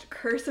watched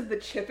Curse of the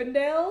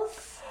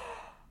Chippendales.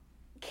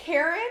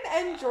 Karen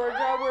and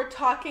Georgia were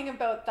talking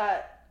about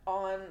that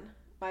on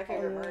My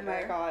Favorite Murder.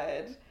 Oh my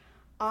god.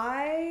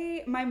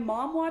 My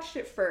mom watched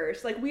it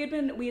first. Like, we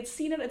had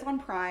seen it, it's on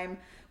Prime.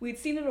 We had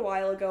seen it a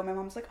while ago. My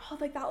mom was like, oh,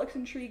 like, that looks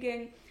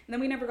intriguing. And then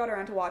we never got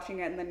around to watching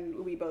it, and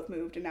then we both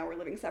moved, and now we're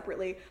living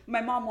separately.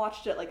 My mom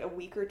watched it, like, a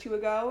week or two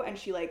ago, and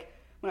she, like,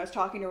 when I was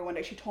talking to her one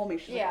day, she told me,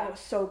 she's like, oh, it was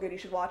so good, you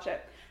should watch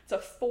it. It's a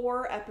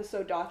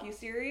 4-episode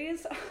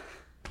docuseries.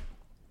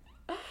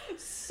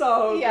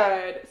 So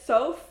good.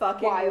 So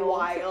fucking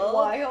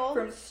wild.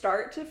 From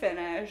start to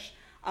finish.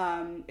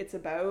 It's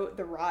about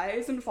the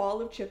rise and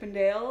fall of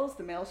Chippendales,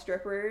 the male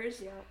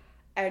strippers,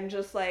 and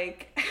just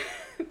like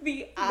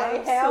the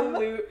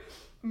absolute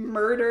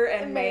murder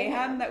and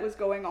mayhem that was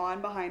going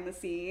on behind the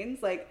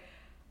scenes. Like,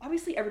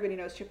 obviously everybody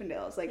knows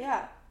Chippendales. Like,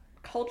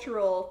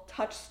 cultural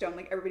touchstone,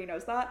 like everybody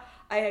knows that.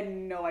 I had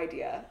no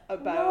idea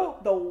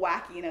about the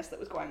wackiness that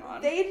was going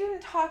on. They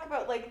didn't talk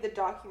about like the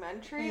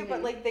documentary,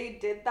 but like they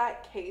did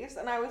that case,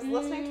 and I was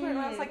listening to it and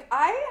I was like,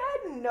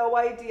 I had no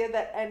idea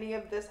that any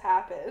of this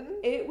happened.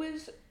 It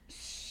was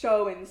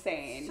so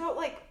insane. So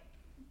like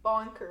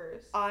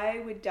bonkers.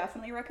 I would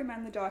definitely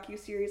recommend the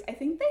docuseries. I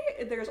think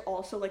there's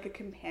also like a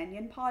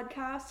companion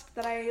podcast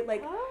that I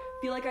like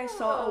feel like I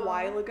saw a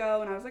while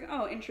ago, and I was like,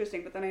 oh,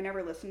 interesting, but then I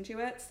never listened to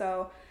it.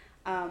 So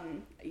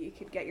you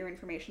could get your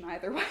information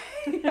either way,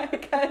 I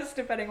guess,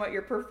 depending what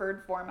your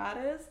preferred format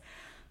is.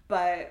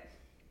 But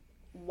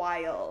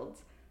wild.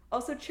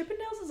 Also,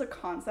 Chippendales as a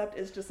concept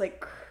is just like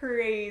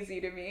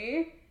crazy to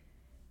me.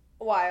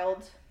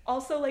 Wild.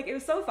 Also, like, it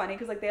was so funny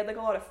because like they had like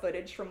a lot of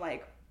footage from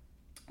like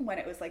when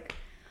it was like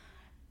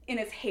in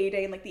its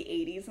heyday in like the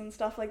 80s and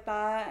stuff like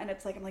that, and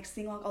it's like I'm like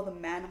seeing like all the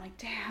men, I'm like,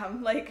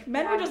 damn, like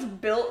men were just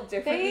built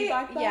differently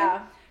back then.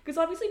 Yeah. Because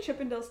obviously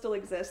Chippendales still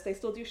exists. They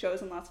still do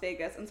shows in Las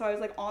Vegas. And so I was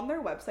like on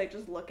their website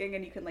just looking,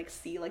 and you can like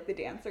see like the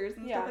dancers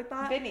and stuff like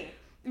that.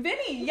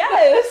 Vinny,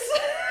 yes!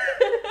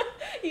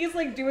 He's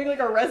like doing like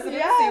a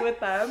residency with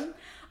them.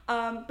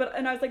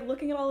 And I was like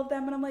looking at all of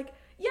them, and I'm like,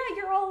 yeah,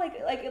 you're all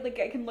like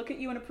I can look at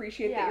you and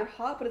appreciate that you're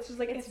hot, but it's just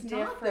like it's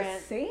not the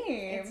same.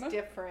 It's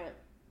different.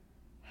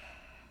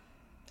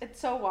 It's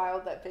so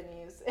wild that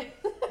Vinny's.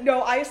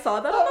 No, I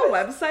saw that on the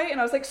website and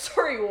I was like,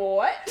 sorry,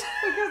 what? Because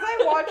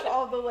I watch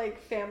all the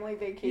like family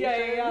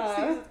vacation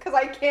seasons because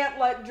I can't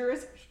let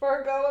Jersey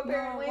Shore go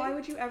apparently. No, why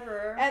would you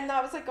ever? And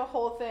that was like a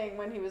whole thing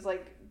when he was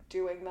like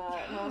doing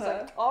that, and I was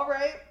like, all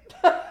right.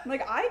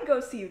 Like, I'd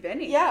go see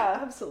Vinny. Yeah,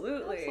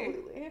 absolutely.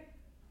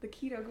 The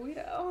Keto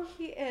Guido.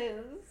 He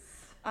is.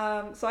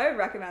 So I would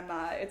recommend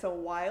that. It's a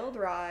wild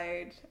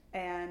ride,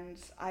 and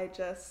I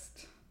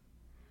just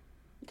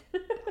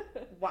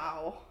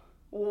wow.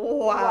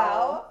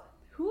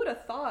 Who would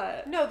have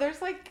thought? No,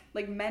 there's like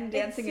men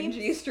dancing in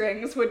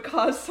G-strings would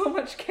cause so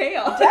much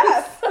chaos.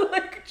 Death.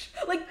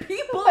 like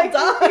people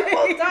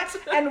die.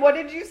 And what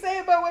did you say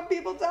about when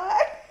people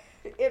die?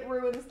 It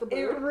ruins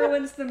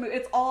the mood.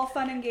 It's all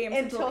fun and games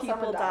until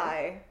people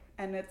die.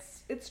 And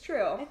it's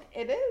true.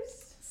 It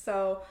is.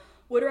 So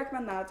would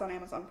recommend that. It's on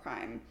Amazon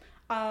Prime.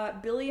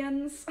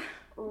 Billions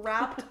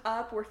wrapped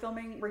up. We're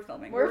filming. We're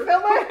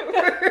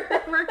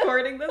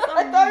recording this on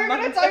I thought you were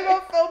going to talk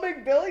about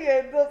filming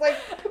Billions. I was like,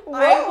 whoa.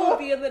 I will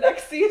be in the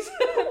next season.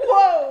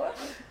 Whoa.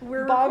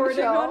 We're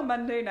recording on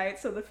Monday night,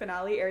 so the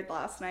finale aired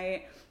last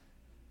night.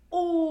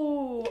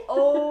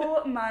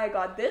 Oh my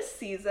god. This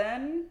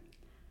season,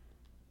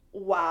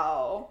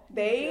 wow.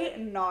 They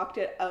knocked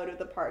it out of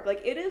the park.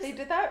 Like, it is... They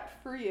did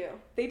that for you.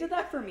 They did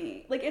that for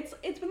me. Like, it's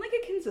been, like,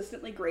 a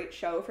consistently great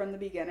show from the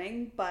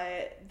beginning,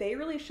 but they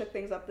really shook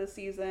things up this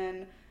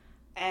season,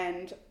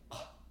 and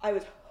I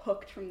was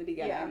hooked from the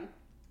beginning. Yeah.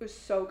 It was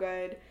so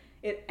good.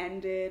 It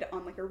ended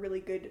on, like, a really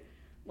good...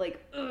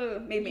 Like,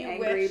 made me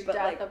angry, but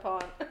like,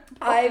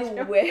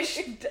 I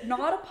wished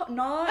not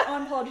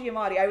on Paul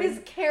Giamatti.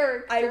 His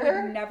character. I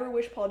would never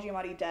wish Paul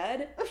Giamatti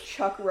dead.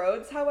 Chuck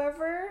Rhodes,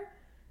 however,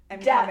 I'm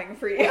coming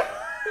for you.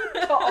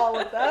 To all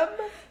of them,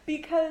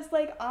 because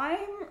like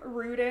I'm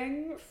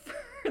rooting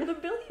for the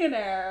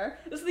billionaire.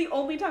 This is the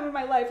only time in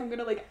my life I'm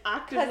gonna like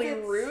actively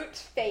root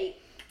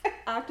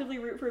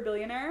for a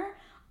billionaire.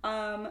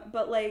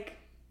 But like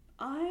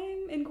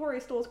I'm in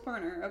Corey Stoll's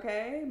corner.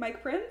 Okay,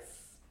 Mike Prince.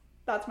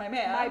 That's my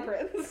man. My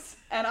prince.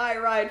 And I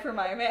ride for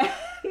my man.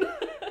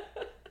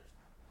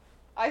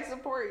 I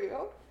support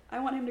you. I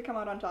want him to come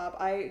out on top.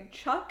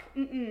 Chuck,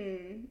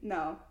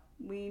 no.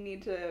 He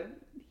needs to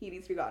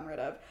be gotten rid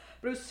of.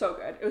 But it was so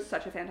good. It was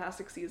such a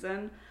fantastic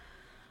season.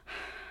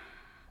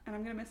 And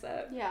I'm going to miss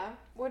it. Yeah.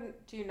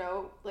 Do you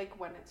know, like,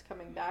 when it's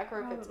coming back? Or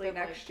probably if it's been,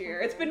 next year.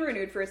 It's been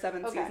renewed for a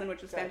 7th season,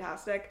 which is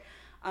fantastic.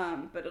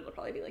 But it'll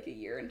probably be, like, a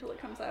year until it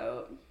comes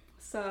out.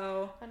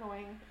 So...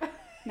 Annoying.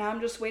 Now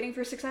I'm just waiting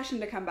for Succession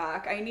to come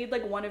back. I need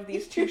like one of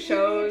these two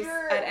shows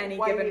at any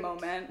given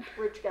moment.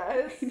 Rich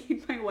guys. I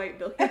need my white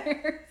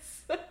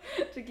billionaires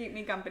to keep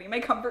me company. My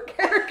comfort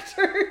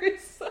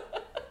characters.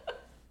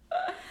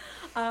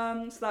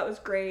 So that was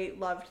great.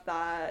 Loved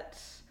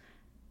that.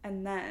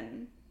 And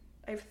then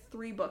I have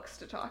 3 books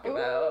to talk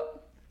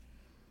about.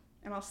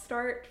 And I'll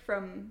start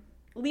from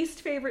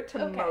least favorite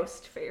to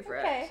most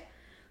favorite. Okay.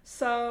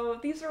 So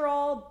these are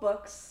all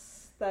books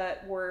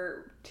that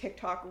were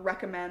TikTok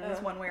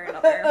recommends one way or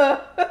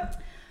another.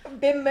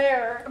 Been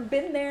there,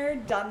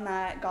 done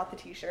that, got the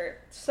t-shirt.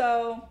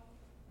 So,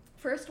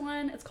 first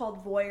one, it's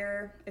called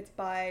Voyeur. It's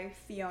by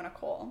Fiona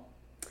Cole.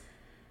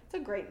 It's a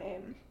great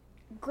name.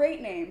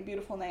 Great name,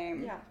 beautiful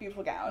name,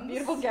 beautiful gowns.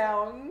 Beautiful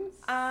gowns.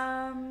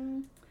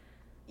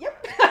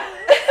 Yep.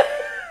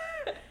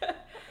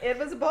 It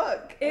was a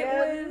book.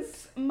 It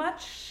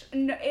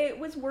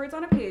was words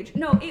on a page.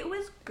 No, it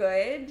was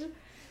good.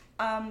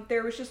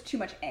 There was just too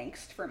much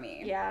angst for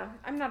me. Yeah,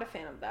 I'm not a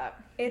fan of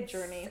that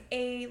journey. It's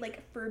a,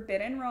 like,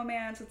 forbidden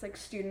romance. It's, like,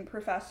 student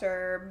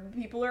professor.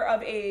 People are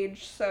of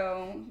age,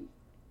 so...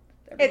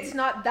 It's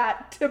not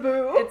that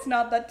taboo. It's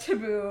not that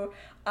taboo.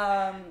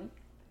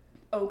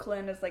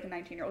 Oakland is, like, a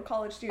 19-year-old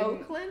college student.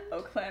 Oakland.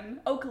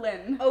 Okay.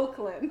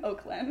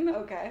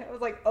 I was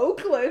like,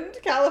 Oakland,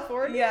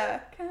 California? Yeah.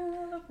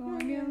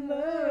 California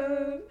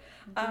love.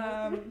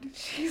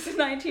 She's a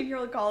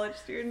 19-year-old college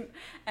student,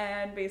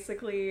 and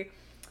basically...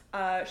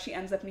 she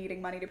ends up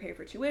needing money to pay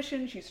for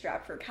tuition. She's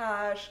strapped for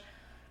cash,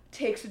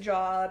 takes a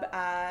job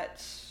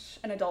at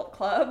an adult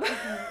club.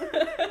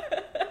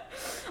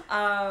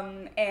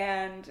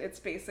 And it's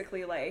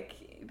basically like,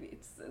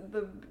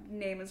 the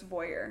name is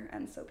Voyeur,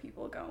 and so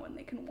people go and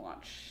they can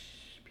watch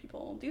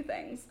people do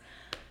things.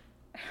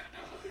 I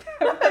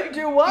don't know.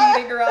 Do what?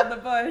 Beating around the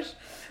bush.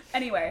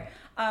 Anyway,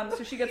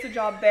 so she gets a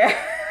job there.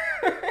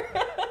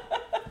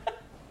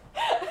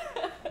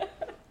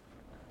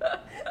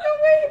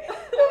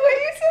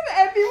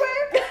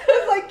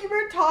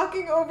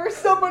 Talking over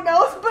someone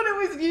else, but it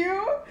was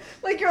you.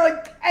 Like, you're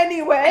like,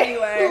 anyway,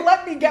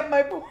 let me get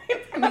my point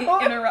out. Let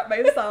me interrupt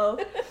myself.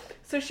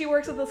 So she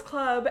works at this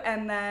club,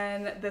 and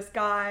then this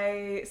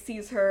guy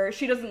sees her.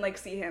 She doesn't, like,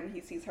 see him.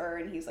 He sees her,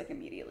 and he's, like,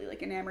 immediately,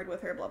 like, enamored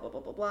with her, blah, blah,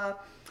 blah, blah, blah.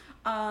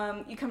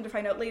 You come to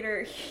find out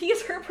later,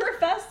 he's her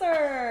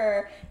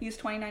professor. He's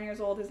 29 years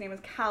old. His name is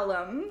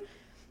Callum.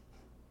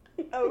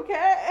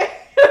 Okay.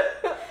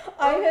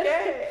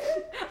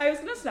 I was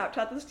gonna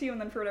Snapchat this to you, and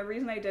then for whatever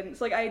reason I didn't.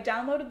 So, like, I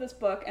downloaded this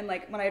book, and,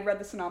 like, when I had read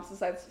the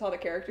synopsis, I saw the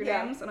character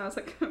names, and I was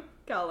like,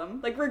 Callum.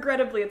 Like,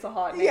 regrettably, it's a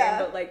hot name,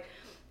 but, like,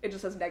 it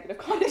just has negative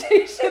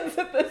connotations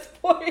at this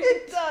point.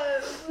 It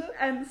does.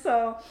 And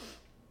so,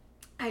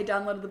 I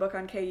downloaded the book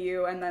on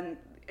KU, and then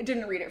I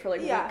didn't read it for,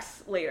 like,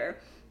 weeks later.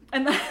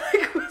 And then,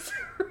 like, I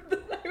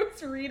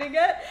was reading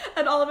it,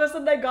 and all of a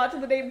sudden I got to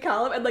the name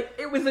Callum, and, like,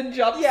 it was a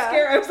jump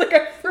scare. I was like,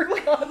 I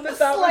forgot that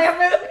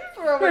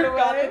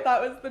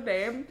was the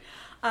name.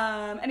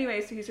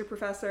 Anyway, so he's your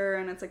professor,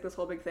 and it's, like, this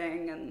whole big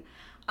thing, and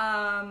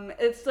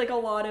it's, like, a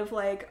lot of,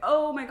 like,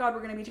 oh my god,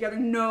 we're gonna be together.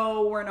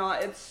 No, we're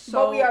not. It's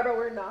so... But we are, but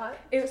we're not.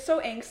 It was so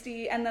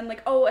angsty, and then,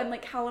 like, oh, and,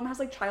 like, Callum has,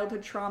 like,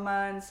 childhood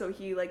trauma, and so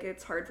he, like,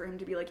 it's hard for him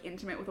to be, like,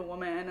 intimate with a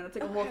woman, and it's,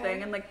 like, a whole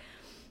thing, and, like,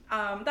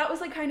 that was,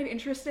 like, kind of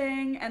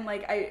interesting, and,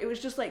 like, it was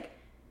just, like,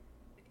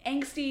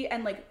 angsty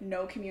and, like,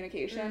 no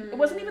communication. It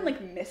wasn't even,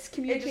 like,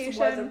 miscommunication. It just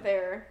wasn't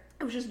there.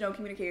 It was just no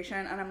communication,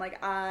 and I'm like,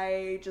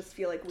 I just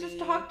feel like we... Just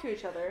talk to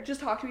each other.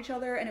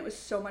 And it was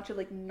so much of,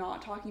 like,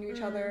 not talking to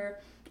each other,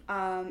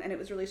 and it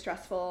was really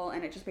stressful,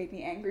 and it just made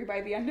me angry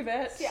by the end of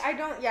it. See, I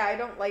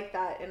don't like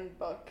that in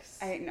books.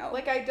 I know.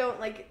 Like,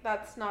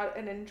 that's not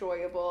an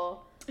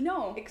enjoyable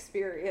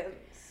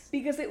experience.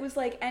 Because it was,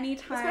 like,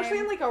 anytime... Especially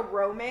in, like, a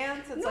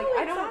romance, it's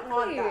I don't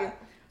want that.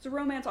 it's a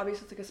romance,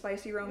 obviously it's like a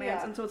spicy romance,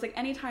 Yeah. and so it's like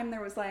anytime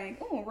there was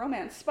like, oh,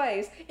 romance,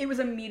 spice, it was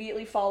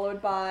immediately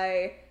followed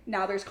by,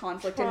 now there's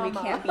conflict Trauma. and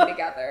we can't be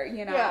together,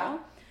 you know? Yeah.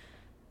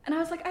 And I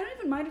was like, I don't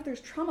even mind if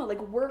there's trauma, like,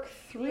 work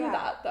through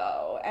that,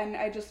 though. And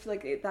I just feel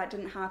like that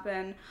didn't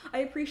happen. I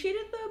appreciate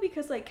it, though,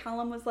 because, like,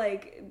 Callum was,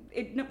 like,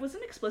 it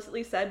wasn't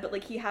explicitly said, but,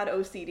 like, he had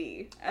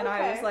OCD. And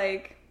I was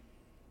like,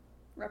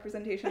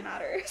 representation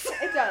matters.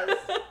 It does.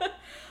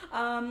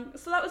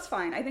 So that was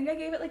fine. I think I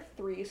gave it, like,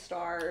 3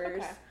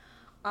 stars. Okay.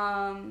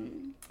 I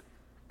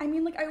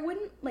mean, like, I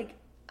wouldn't, like,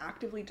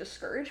 actively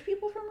discourage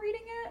people from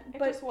reading it.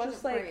 But just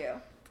wasn't like, for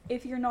you.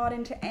 If you're not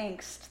into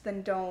angst,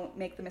 then don't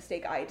make the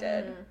mistake I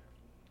did.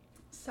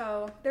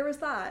 So there was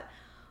that.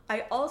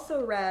 I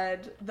also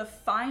read the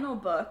final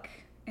book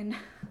in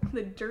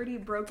the Dirty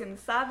Broken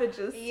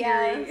Savages series.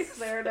 Yes,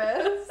 there it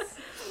is.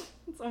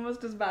 It's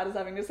almost as bad as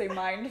having to say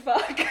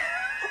mindfuck.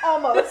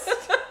 Almost.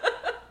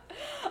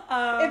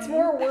 It's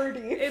more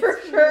wordy, for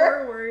it's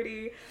sure. more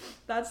wordy.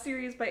 That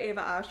series by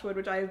Ava Ashwood,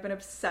 which I have been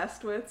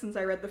obsessed with since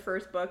I read the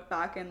first book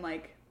back in,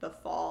 like, the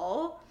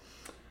fall.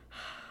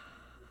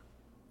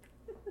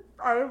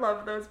 I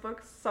love those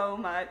books so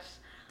much.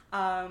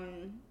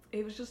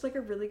 It was just, like,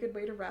 a really good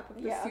way to wrap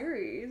up the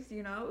series,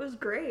 you know? It was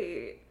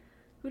great.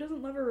 Who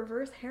doesn't love a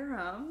reverse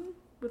harem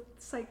with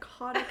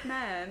psychotic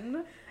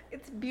men?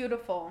 It's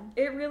beautiful.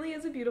 It really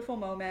is a beautiful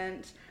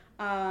moment.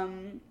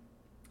 And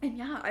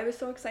yeah, I was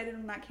so excited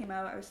when that came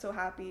out. I was so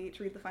happy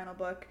to read the final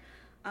book.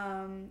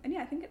 And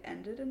yeah, I think it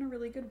ended in a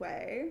really good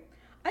way.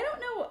 I don't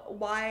know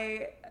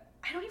why,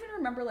 I don't even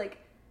remember, like,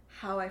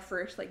 how I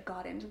first, like,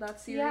 got into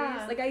that series.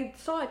 Yeah. Like, I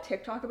saw a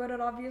TikTok about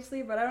it,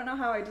 obviously, but I don't know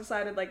how I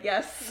decided, like,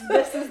 yes,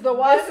 This is the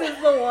one. This is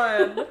the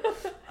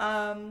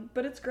one.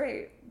 But it's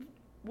great.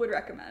 Would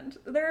recommend.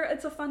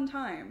 It's a fun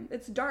time.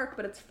 It's dark,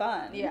 but it's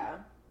fun. Yeah.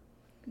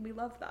 We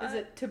love that. Is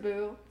it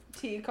taboo?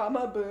 T,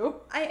 boo.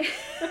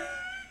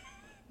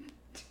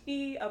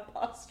 T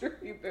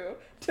apostrophe boo.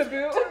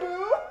 Taboo.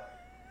 Taboo.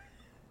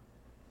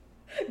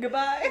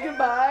 Goodbye.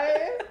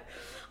 Goodbye.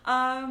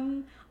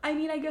 I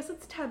mean, I guess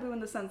it's taboo in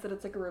the sense that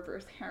it's like a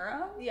reverse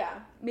harem. Yeah.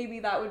 Maybe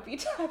that would be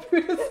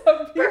taboo to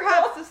some people.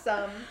 Perhaps to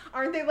some.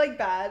 Aren't they, like,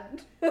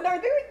 bad? Aren't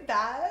they, like,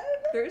 bad?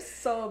 They're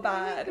so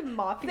bad. Like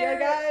mafia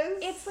guys?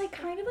 It's, like,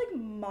 kind of, like,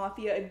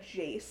 mafia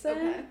adjacent.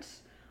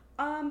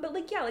 Okay. But,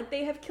 like, yeah, like,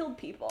 they have killed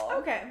people.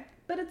 Okay.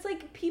 But it's,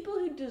 like, people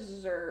who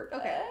deserve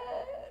it.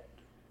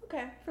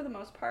 Okay. For the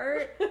most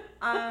part.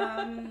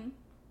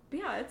 But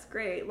yeah, it's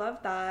great. Love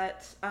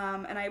that.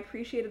 And I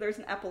appreciated there's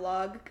an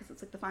epilogue because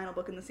it's, like, the final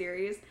book in the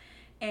series.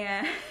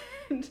 And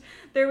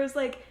there was,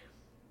 like,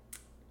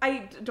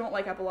 I don't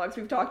like epilogues.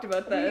 We've talked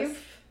about this.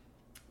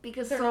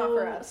 Because they're not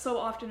for us. So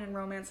often in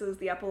romances,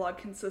 the epilogue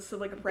consists of,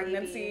 like, a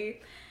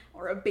pregnancy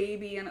or a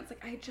baby, and it's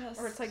like,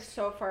 or it's, like,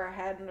 so far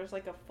ahead, and there's,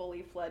 like, a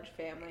fully fledged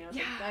family. I was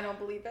like, I don't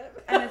believe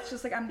it. And it's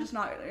just, like, this is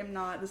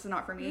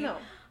not for me. No.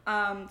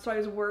 So I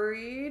was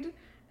worried,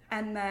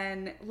 and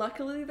then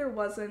luckily there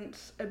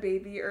wasn't a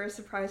baby or a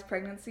surprise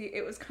pregnancy.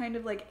 It was kind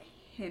of, like,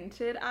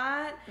 hinted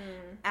at,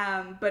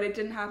 but it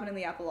didn't happen in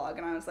the epilogue,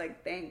 and I was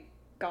like, thank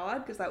God,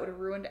 because that would have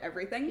ruined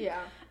everything. Yeah.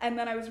 And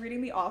then I was reading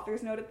the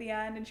author's note at the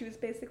end, and she was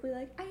basically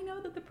like, I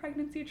know that the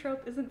pregnancy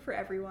trope isn't for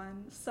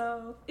everyone,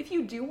 so if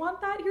you do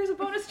want that, here's a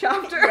bonus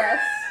chapter.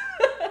 Yes.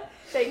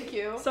 Thank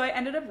you. So I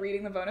ended up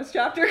reading the bonus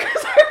chapter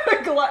because I'm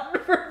a glutton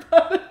for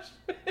punishment.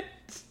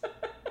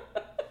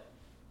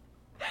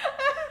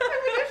 I'm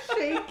gonna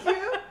shake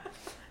you.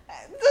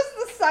 Just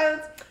the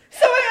silence.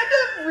 So I ended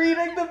up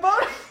reading the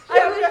book.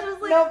 I was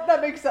just like, nope,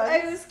 that makes sense.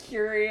 I was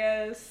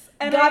curious.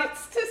 And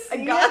Guts to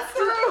see it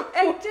through.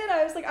 I did.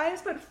 I was like, I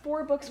spent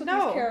 4 books with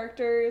these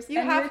characters. You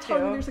and have you're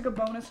telling me to. there's like a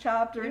bonus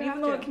chapter. And You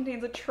even have though to. it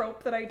contains a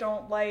trope that I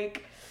don't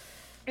like,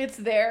 It's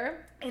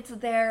there. it's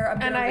there.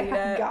 I'm And gonna I read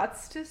have it.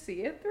 guts to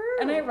see it through.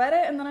 And I read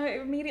it, and then I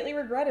immediately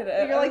regretted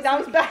it. You're I like, that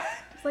was bad.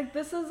 It's like,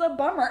 this is a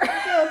bummer.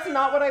 That's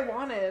not what I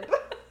wanted.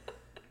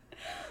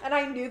 And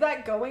I knew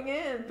that going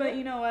in. But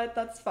you know what?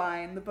 That's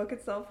fine. The book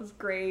itself was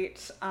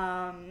great.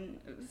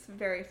 It was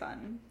very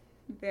fun.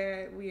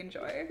 We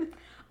enjoy.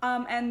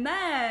 And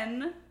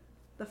then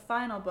the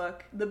final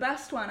book, the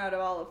best one out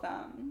of all of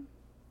them,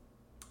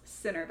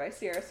 Sinner by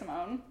Sierra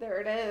Simone. There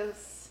it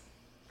is.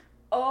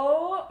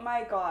 Oh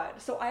my God.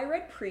 So I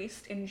read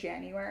Priest in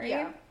January.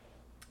 Yeah.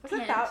 Was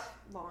it that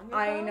long ago?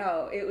 I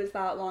know, it was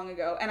that long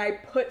ago. And I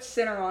put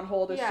Sinner on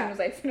hold as Yeah. soon as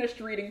I finished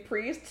reading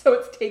Priest, so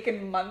it's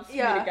taken months for me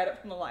Yeah. to get it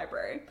from the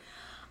library.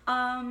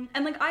 And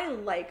like, I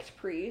liked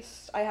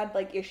Priest. I had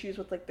like issues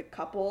with like the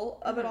couple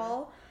of it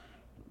all,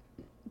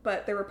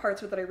 but there were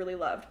parts of it that I really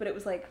loved. But it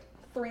was like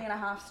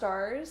 3.5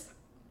 stars.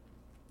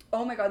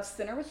 Oh my God,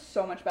 Sinner was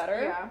so much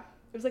better. Yeah.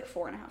 It was like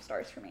 4.5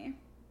 stars for me.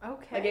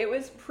 Okay. Like, it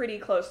was pretty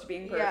close to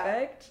being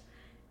perfect.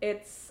 Yeah.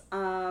 It's,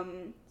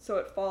 so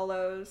it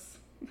follows,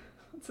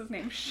 what's his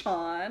name?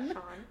 Sean.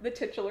 The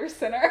titular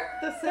sinner.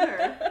 The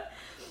sinner.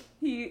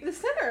 The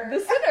sinner. The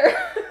sinner.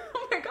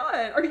 Oh my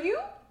God. Are you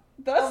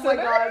the sinner? Oh my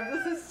God.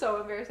 This is so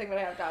embarrassing, but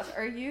I have to ask.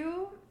 Are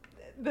you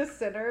the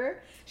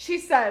sinner. She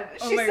said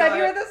you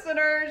were the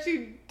sinner.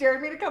 She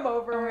dared me to come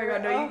over. Oh my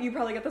god, no, you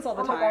probably get this all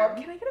the time.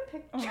 God. Can I get a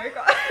picture? Oh my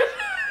god.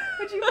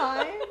 Would you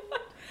mind?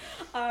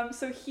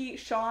 So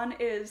Sean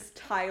is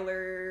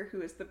Tyler,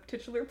 who is the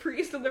titular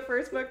priest in the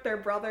first book. They're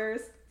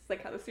brothers. It's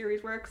like how the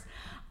series works.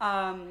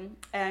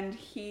 And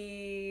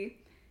he's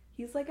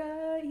like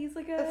a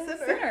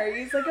sinner.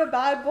 He's like a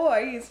bad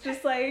boy. He's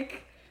just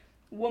like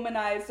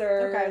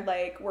womanizer,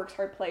 like works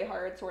hard, play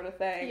hard sort of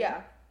thing.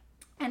 Yeah.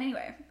 And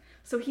anyway,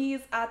 so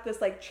he's at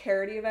this like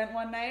charity event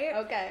one night.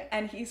 Okay.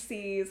 And he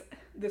sees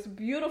this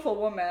beautiful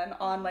woman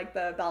on like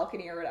the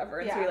balcony or whatever.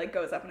 And so he like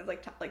goes up and is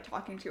like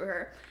talking to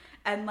her.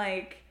 And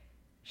like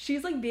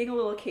she's like being a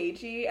little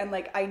cagey, and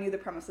like I knew the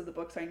premise of the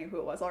book, so I knew who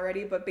it was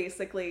already, but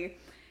basically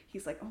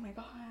he's like, oh my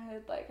god,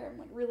 like I'm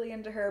like really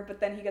into her, but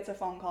then he gets a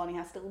phone call and he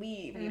has to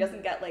leave, and he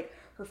doesn't get like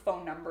her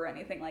phone number or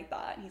anything like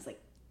that, and he's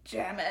like,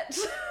 damn it.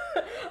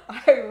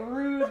 I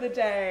rue the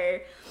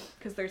day,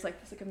 because there's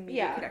like this like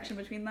immediate connection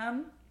between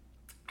them.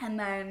 And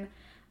then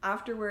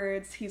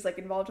afterwards he's like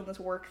involved in this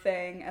work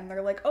thing, and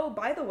they're like, oh,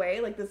 by the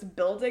way, like this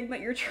building that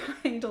you're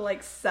trying to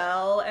like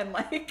sell and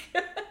like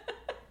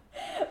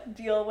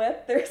deal with,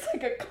 there's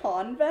like a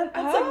convent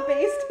that's like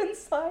based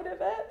inside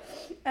of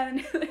it,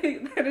 and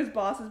his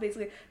boss is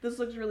basically, this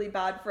looks really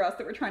bad for us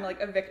that we're trying to like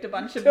evict a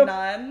bunch of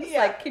nuns,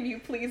 like can you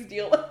please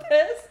deal with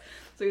this?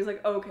 So he's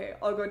like, okay,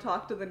 I'll go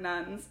talk to the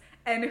nuns.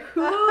 And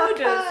who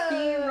does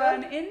he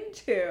run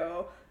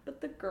into but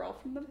the girl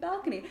from the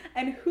balcony?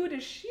 And who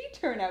does she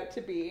turn out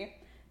to be?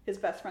 His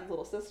best friend's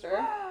little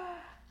sister.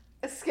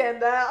 A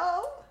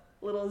scandal.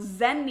 Little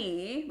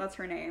Zenny, that's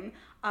her name.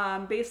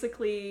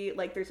 Basically,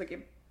 like there's like a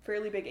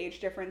fairly big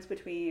age difference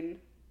between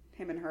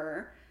him and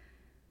her.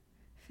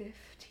 15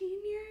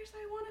 years,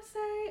 I want to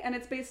say. And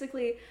it's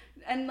basically,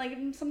 and like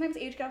sometimes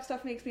age gap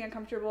stuff makes me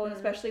uncomfortable, and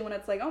especially when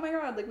it's like, oh my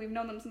god, like we've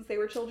known them since they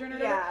were children or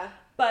whatever.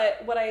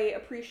 But what I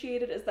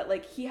appreciated is that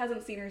like he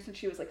hasn't seen her since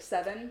she was like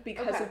 7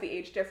 because of the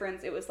age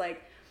difference. It was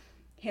like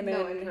him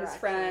and his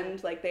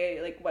friend, like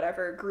they like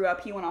whatever grew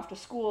up, he went off to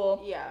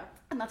school. Yeah.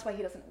 And that's why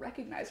he doesn't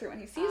recognize her when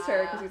he sees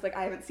her, because he's like,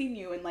 I haven't seen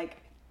you in like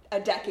a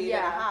decade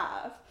and a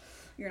half.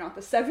 You're not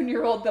the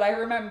 7-year-old that I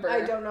remember.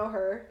 I don't know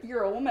her.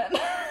 You're a woman.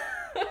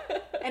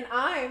 And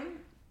I'm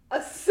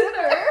a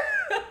sinner.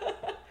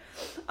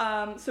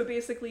 So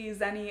basically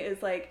Zenny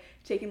is like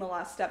taking the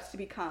last steps to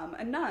become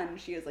a nun.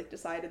 She has like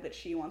decided that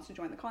she wants to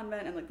join the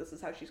convent, and like this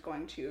is how she's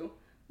going to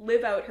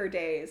live out her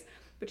days.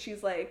 But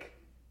she's like,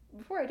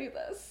 before I do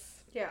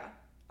this,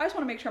 I just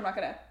want to make sure I'm not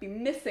going to be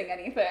missing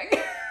anything.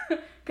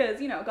 Because,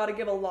 you know, got to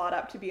give a lot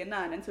up to be a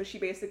nun. And so she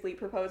basically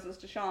proposes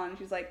to Sean.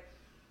 She's like,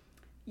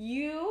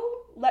 you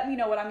let me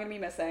know what I'm going to be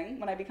missing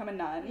when I become a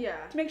nun. Yeah.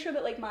 To make sure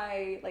that, like,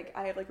 I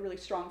have, like, really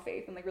strong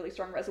faith and, like, really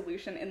strong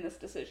resolution in this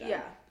decision.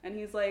 Yeah. And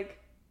he's like,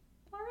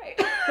 all right.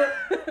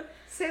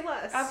 Say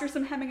less. After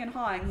some hemming and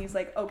hawing, he's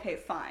like, okay,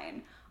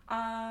 fine.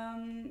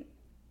 And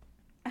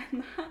that,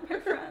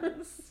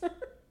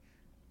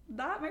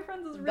 my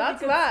friends, is really good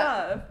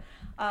stuff.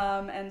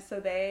 And so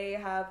they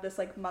have this,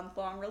 like,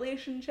 month-long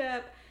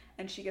relationship,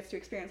 and she gets to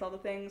experience all the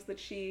things that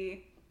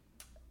she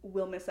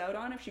will miss out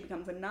on if she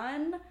becomes a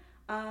nun.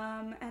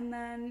 And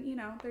then, you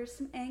know, there's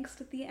some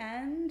angst at the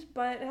end,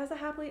 but it has a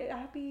happy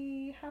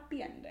ending.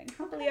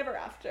 Happily ever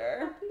after.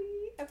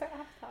 Happily ever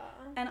after.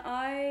 And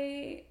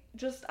I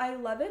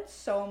love it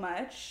so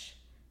much.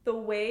 The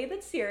way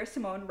that Sierra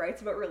Simone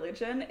writes about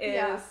religion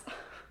is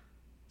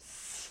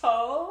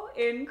so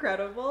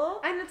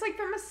incredible. And it's like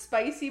from a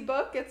spicy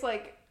book, it's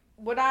like,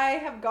 would I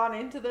have gone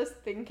into this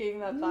thinking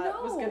that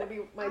was going to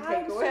be my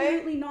takeaway?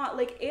 Absolutely not.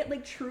 Like, it,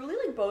 like, truly,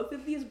 like, both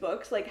of these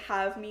books, like,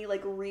 have me,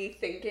 like,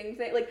 rethinking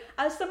things. Like,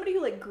 as somebody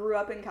who, like, grew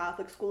up in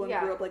Catholic school and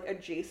grew up, like,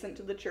 adjacent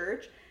to the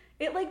church,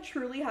 it, like,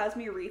 truly has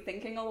me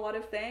rethinking a lot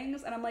of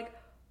things. And I'm like,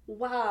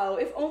 wow,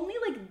 if only,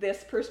 like,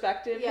 this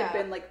perspective had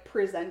been, like,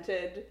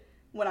 presented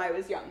when I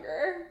was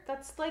younger.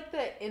 That's, like,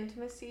 the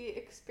intimacy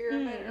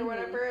experiment or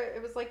whatever.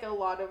 It was, like, a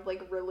lot of,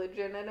 like,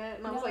 religion in it.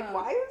 And I was like,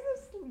 why is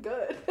this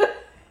good?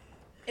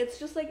 It's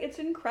just, like, it's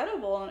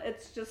incredible, and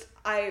it's just,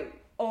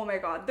 oh my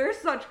god, they're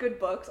such good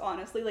books,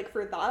 honestly, like,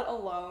 for that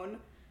alone,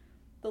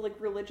 the, like,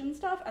 religion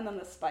stuff, and then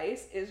the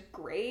spice is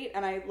great,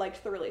 and I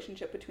liked the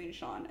relationship between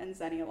Sean and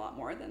Zenny a lot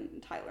more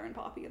than Tyler and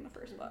Poppy in the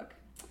first book.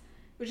 It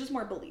was just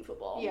more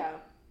believable. Yeah.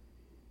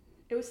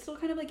 It was still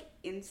kind of, like,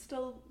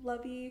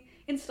 insta-lusty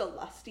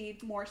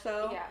more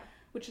so,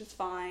 which is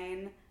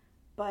fine,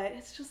 but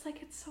it's just,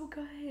 like, it's so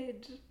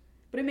good.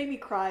 But it made me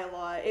cry a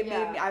lot.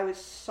 I was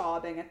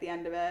sobbing at the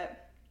end of it.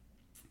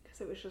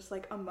 It was just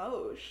like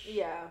emosh.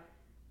 Yeah.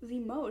 It was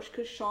emosh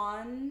because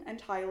Sean and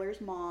Tyler's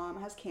mom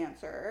has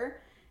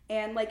cancer,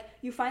 and like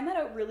you find that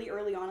out really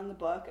early on in the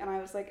book, and I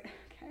was like,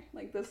 okay,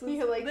 like this is.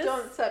 You're like,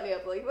 don't set me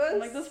up like this. I'm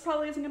like, this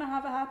probably isn't gonna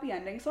have a happy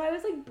ending. So I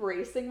was like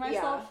bracing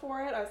myself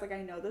for it. I was like,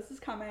 I know this is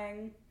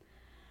coming.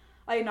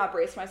 I had not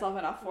braced myself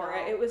enough for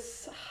it. It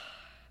was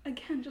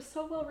again, just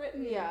so well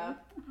written. Yeah.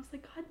 And I was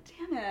like, God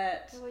damn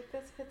it. You're like,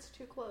 this hits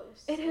too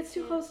close. It hits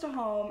too close to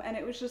home, and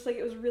it was just like,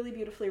 it was really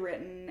beautifully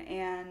written,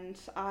 and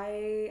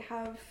I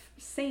have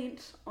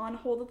Saint on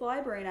hold at the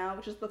library now,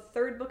 which is the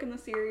 3rd book in the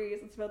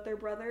series. It's about their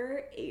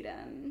brother,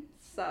 Aiden.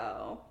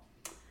 So,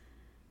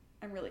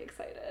 I'm really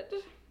excited.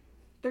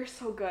 They're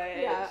so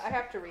good. Yeah, I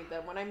have to read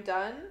them. When I'm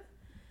done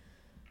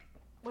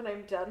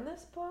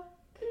this book,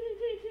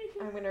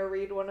 I'm going to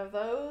read one of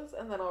those,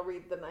 and then I'll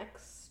read the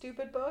next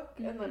stupid book,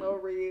 and then I'll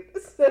read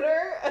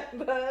Sinner,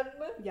 and then...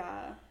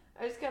 Yeah.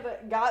 I just got the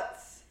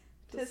guts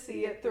to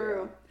see it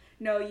through.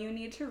 No, you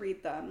need to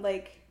read them.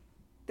 Like,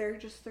 they're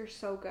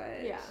so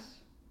good. Yeah.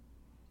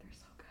 They're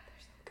so good.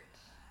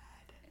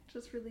 It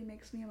just really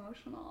makes me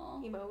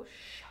emotional.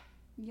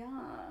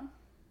 Yeah.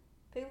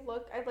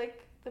 I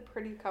like the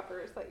pretty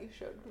covers that you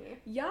showed me.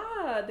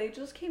 Yeah, they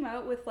just came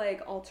out with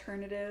like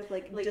alternative,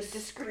 like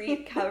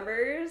discreet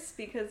covers,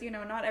 because, you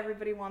know, not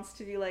everybody wants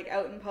to be like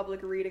out in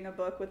public reading a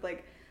book with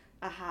like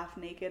a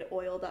half-naked,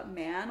 oiled-up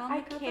man on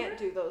the cover. I can't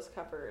do those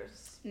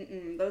covers.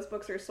 Those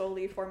books are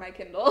solely for my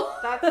Kindle.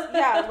 That's,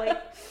 yeah,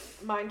 like,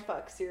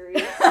 Mindfuck series.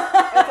 It's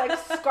like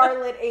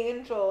Scarlet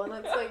Angel, and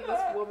it's like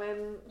this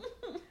woman,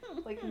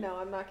 like, no,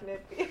 I'm not gonna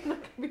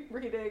be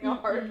reading a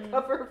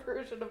hardcover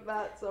version of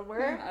that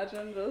somewhere.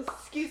 Imagine just...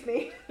 Excuse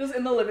me. Just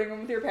in the living room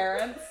with your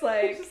parents,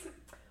 like... Just,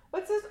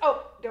 what's this?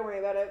 Oh, don't worry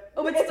about it.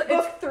 Oh, it's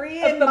book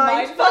 3 in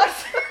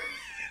Mindfuck.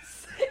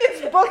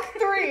 It's book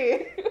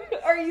 3.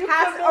 Are you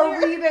has familiar?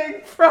 A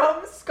reading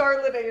from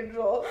Scarlet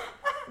Angel.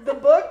 The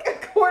book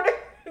according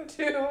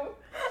to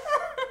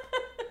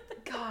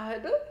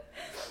God.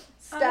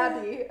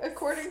 Stabby.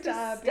 According to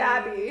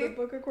Stabby. The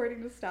book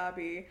according to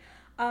Stabby.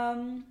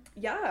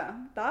 Yeah,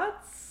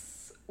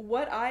 that's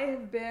what I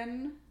have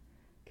been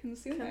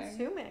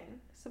consuming.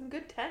 Some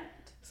good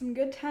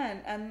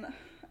tent. And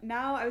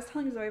now, I was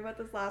telling Zoe about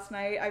this last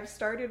night, I've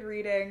started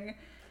reading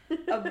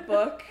a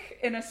book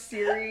in a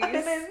series. An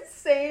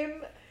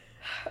insane...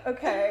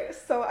 Okay,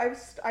 so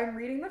I'm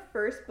reading the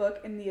first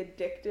book in the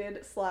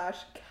Addicted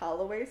 /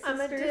 Calloway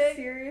Sisters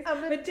series.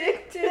 I'm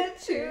addicted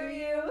to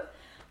you.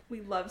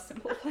 We love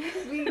Simple Plan.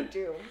 We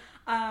do.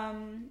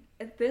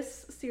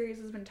 This series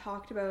has been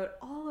talked about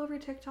all over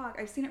TikTok.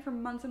 I've seen it for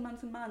months and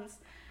months and months,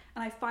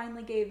 and I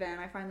finally gave in.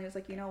 I finally was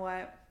like, you know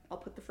what? I'll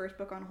put the first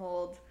book on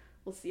hold.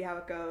 We'll see how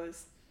it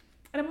goes.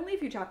 And I'm only a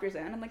few chapters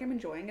in. I'm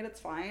enjoying it. It's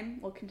fine.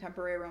 Little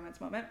contemporary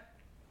romance moment.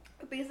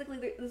 But basically,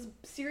 this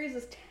series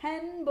is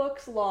 10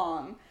 books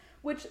long,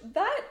 which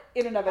that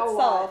in and of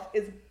itself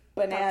is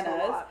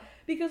bananas.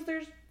 Because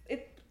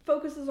it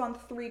focuses on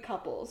 3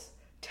 couples.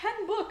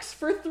 10 books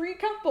for 3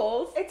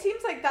 couples. It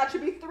seems like that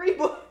should be 3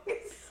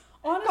 books.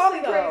 Honestly, call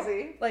me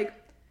crazy. Like,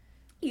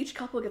 each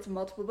couple gets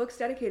multiple books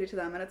dedicated to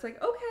them, and it's like,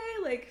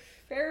 okay, like,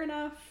 fair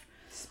enough.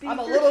 I'm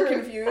a little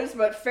confused,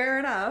 but fair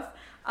enough.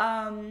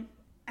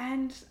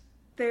 And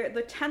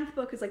the 10th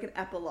book is like an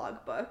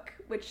epilogue book,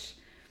 which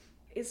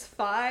is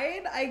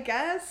fine, I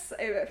guess.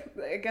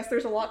 I guess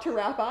there's a lot to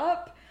wrap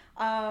up.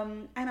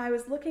 And I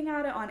was looking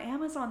at it on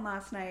Amazon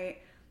last night.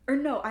 Or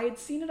no, I had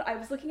seen it. I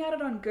was looking at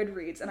it on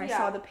Goodreads, and I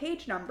saw the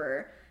page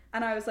number.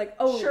 And I was like,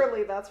 oh.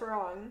 Surely that's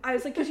wrong. I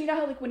was like, because you know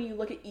how, like, when you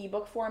look at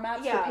ebook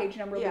formats, the page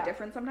number will be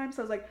different sometimes?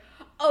 So I was like,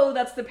 oh,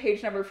 that's the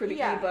page number for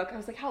the ebook. I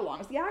was like, how long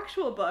is the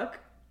actual book?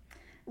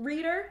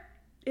 Reader,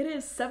 it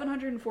is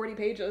 740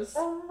 pages.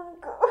 Oh my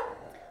god.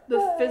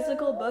 The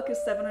physical book is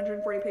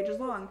 740 pages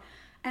long.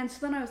 And so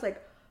then I was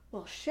like,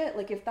 well, shit,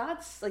 like, if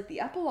that's, like, the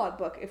epilogue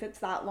book, if it's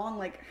that long,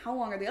 like, how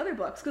long are the other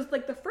books? Because,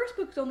 like, the first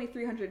book's only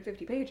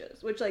 350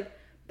 pages, which, like,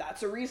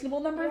 that's a reasonable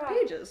number of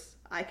pages.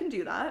 I can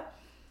do that.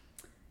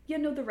 Yeah,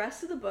 no, the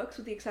rest of the books,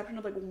 with the exception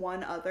of, like,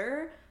 one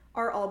other,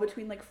 are all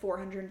between, like,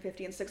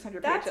 450 and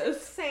 600 pages. That's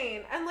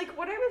insane. And, like,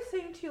 what I was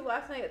saying to you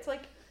last night, it's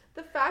like,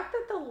 the fact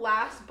that the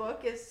last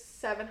book is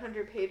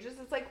 700 pages,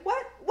 it's like,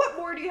 what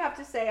more do you have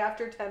to say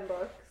after 10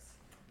 books?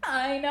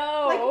 I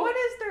know. Like, what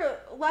is there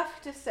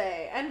left to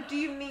say? And do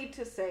you need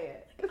to say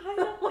it? I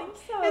don't think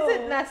so. Is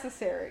it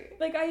necessary?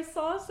 Like, I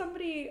saw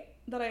somebody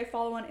that I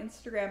follow on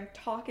Instagram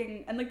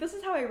talking, and, like, this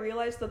is how I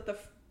realized that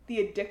the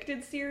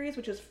Addicted series,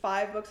 which is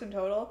 5 books in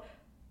total,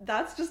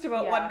 that's just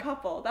about one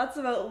couple. That's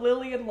about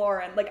Lily and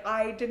Lauren. Like,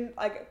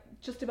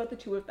 just about the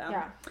 2 of them.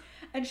 Yeah.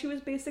 And she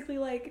was basically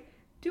like,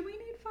 do we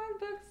need 5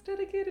 books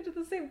dedicated to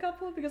the same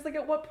couple? Because, like,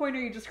 at what point are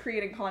you just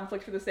creating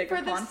conflict for the sake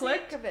of conflict? For the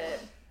sake of it.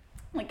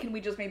 Like, can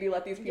we just maybe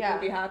let these people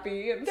be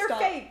happy and They're stop?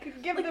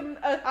 fake. Give them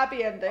a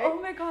happy ending.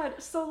 Oh my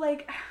god. So,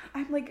 like,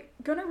 I'm, like,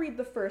 gonna read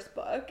the first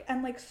book,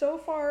 and, like, so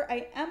far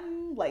I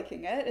am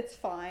liking it. It's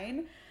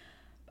fine.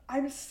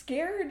 I'm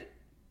scared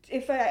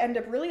if I end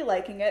up really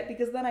liking it,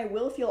 because then I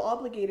will feel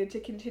obligated to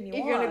continue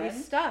on. You're gonna be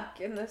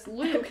stuck in this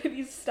loop. I'm gonna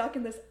be stuck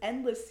in this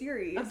endless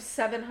series. Of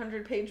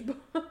 700-page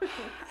books.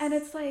 And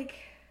it's like...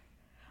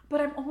 But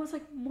I'm almost,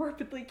 like,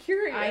 morbidly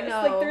curious. I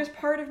know. Like, there's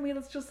part of me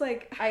that's just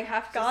like... I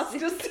have to see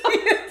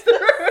it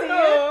through. see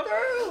it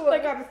through.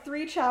 Like, I'm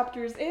 3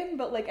 chapters in,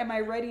 but, like, am I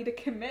ready to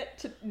commit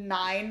to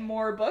 9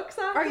 more books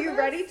after Are you this?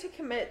 ready to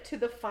commit to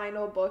the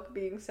final book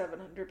being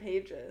 700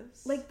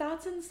 pages? Like,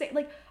 that's insane.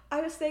 Like, I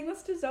was saying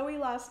this to Zoe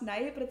last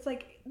night, but it's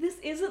like, this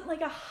isn't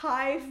like a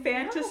high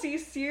fantasy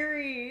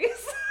series.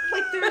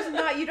 Like, there's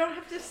not, you don't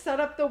have to set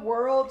up the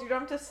world, you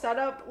don't have to set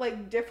up,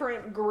 like,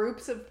 different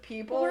groups of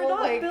people. We're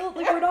not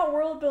we're not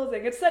world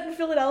building. It's set in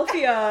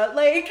Philadelphia.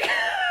 Like,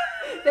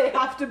 they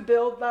have to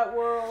build that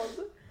world.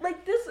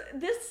 Like,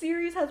 this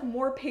series has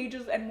more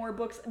pages and more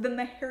books than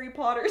the Harry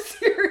Potter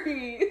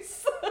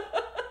series.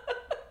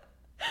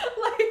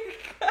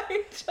 Like,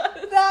 I just...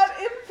 That,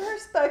 in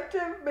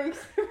perspective,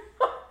 makes me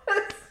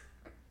want to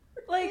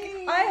Like,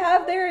 I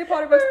have the Harry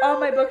Potter books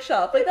on my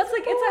bookshelf. Like, that's,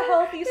 like, it's a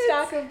healthy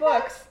stack of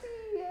books.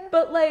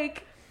 But,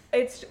 like,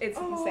 it's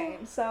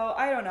insane. So,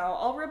 I don't know.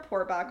 I'll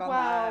report back on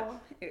that.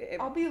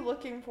 I'll be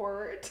looking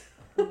forward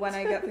when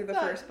I get through the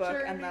first book,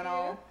 journey. and then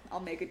I'll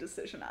make a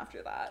decision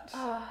after that.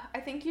 I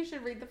think you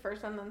should read the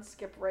first one, then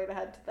skip right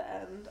ahead to the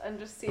end, and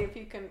just see if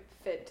you can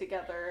fit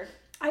together.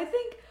 I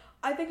think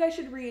I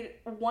should read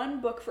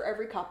 1 book for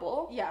every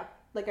couple. Yeah.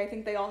 Like, I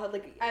think they all have,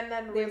 like, and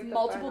then they have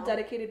multiple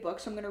dedicated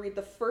books, so I'm going to read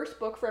the first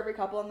book for every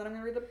couple, and then I'm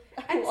going to read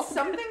the And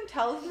something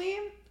tells me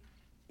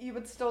you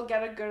would still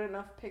get a good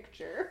enough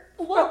picture.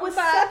 Well, with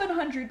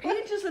 700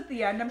 pages at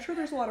the end, I'm sure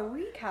there's a lot of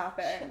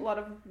recapping. A lot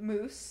of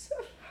moose.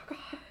 Oh,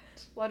 God.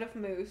 A lot of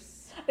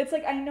moose. It's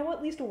like, I know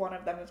at least one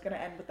of them is going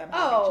to end with them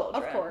having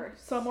children. Of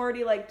course. So I'm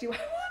already like, do I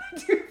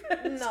want to do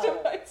this to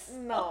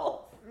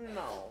myself?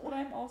 No. But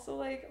I'm also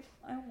like,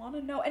 I want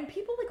to know. And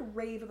people, like,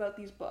 rave about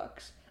these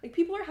books. Like,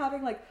 people are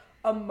having, like,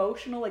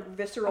 emotional, like,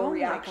 visceral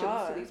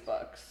reactions to these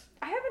books.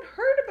 I haven't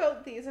heard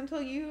about these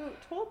until you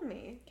told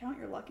me. Count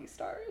your lucky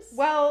stars.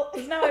 Well,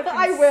 because now I've been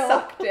I will.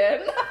 sucked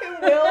in. I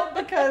will,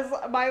 because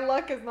my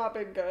luck has not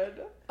been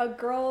good. A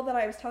girl that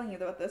I was telling you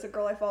about this, a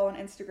girl I follow on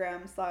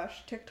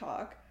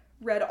Instagram/TikTok,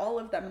 read all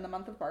of them in the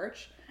month of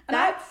March. And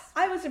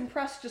I was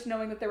impressed just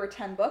knowing that there were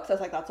 10 books. I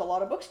was like, that's a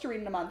lot of books to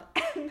read in a month.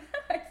 And then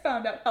I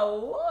found out how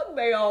long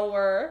they all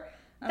were.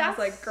 And I was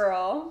like,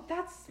 girl.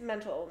 That's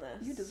mental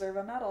illness. You deserve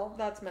a medal.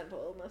 That's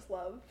mental illness,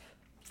 love.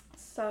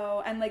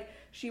 So, and, like,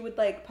 she would,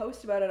 like,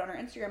 post about it on her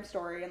Instagram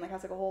story and, like,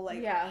 has, like, a whole,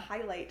 like,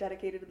 highlight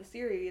dedicated to the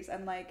series.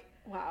 And, like,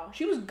 wow.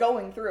 She was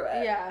going through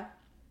it. Yeah.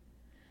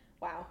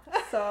 Wow.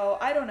 So,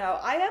 I don't know.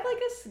 I have, like,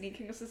 a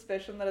sneaking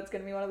suspicion that it's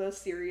going to be one of those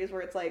series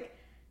where it's, like,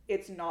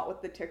 it's not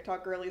what the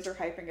TikTok girlies are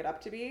hyping it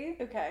up to be.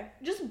 Okay.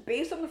 Just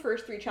based on the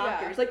first 3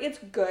 chapters. Yeah. Like, it's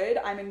good.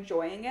 I'm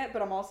enjoying it,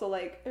 but I'm also,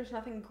 like... There's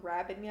nothing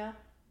grabbing ya.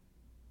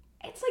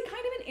 It's, like,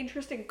 kind of an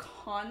interesting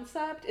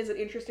concept. Is it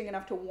interesting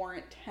enough to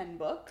warrant 10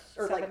 books?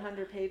 Or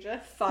 700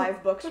 pages?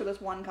 5 books for this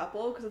one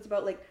couple? Because it's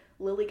about, like,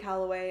 Lily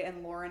Calloway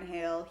and Lauren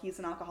Hale. He's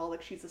an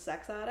alcoholic. She's a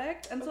sex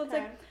addict. And so it's,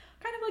 like,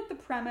 kind of like the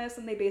premise.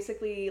 And they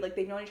basically, like,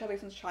 they've known each other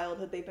since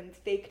childhood. They've been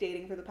fake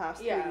dating for the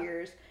past 3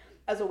 years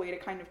as a way to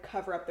kind of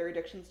cover up their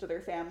addictions to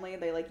their family.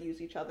 They, like, use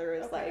each other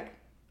as, like,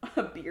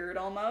 a beard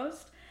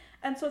almost.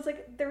 And so it's,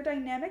 like, their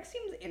dynamic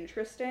seems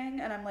interesting.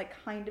 And I'm, like,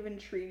 kind of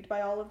intrigued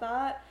by all of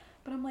that.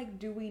 But I'm like,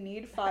 do we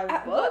need 5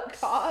 At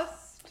books? What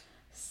cost?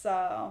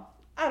 So,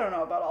 I don't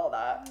know about all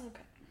that.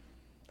 Okay.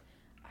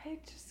 I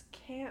just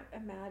can't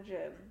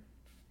imagine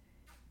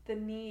the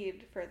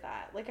need for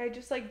that. Like, I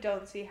just, like,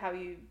 don't see how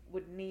you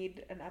would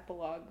need an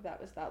epilogue that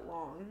was that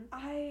long.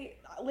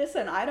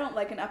 Listen, I don't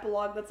like an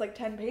epilogue that's, like,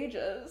 10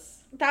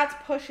 pages. That's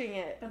pushing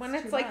it. That's when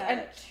it's, too like,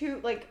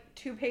 much.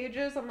 2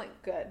 pages, I'm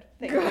like, good.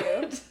 Thank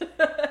you.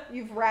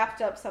 You've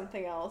wrapped up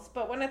something else.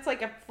 But when it's,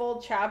 like, a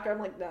full chapter, I'm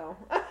like, no.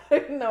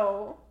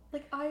 No.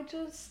 Like, I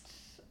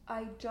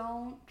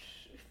don't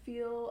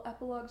feel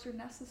epilogues are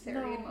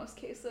necessary in most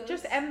cases.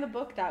 Just end the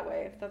book that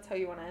way, if that's how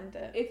you want to end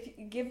it. If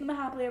you give them a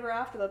happily ever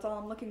after, that's all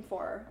I'm looking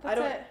for. That's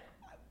it.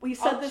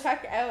 I'll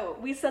check out.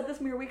 We said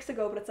this mere weeks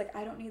ago, but it's like,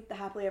 I don't need the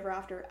happily ever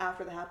after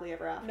the happily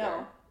ever after.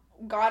 No.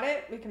 Got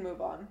it? We can move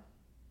on.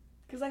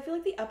 Because I feel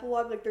like the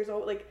epilogue, like, there's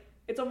like,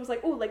 it's almost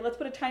like, oh, like, let's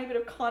put a tiny bit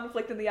of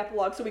conflict in the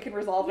epilogue so we can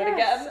resolve it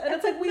again. And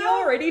it's like, we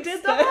already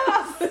did this.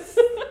 Stop!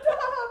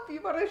 You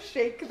want to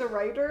shake the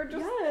writer?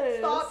 Just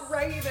stop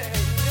writing.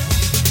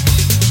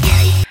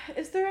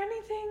 Is there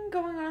anything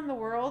going on in the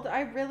world?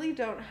 I really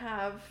don't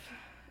have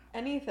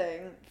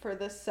anything for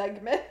this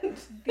segment.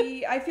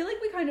 I feel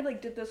like we kind of,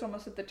 like, did this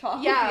almost at the top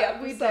of the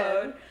episode. We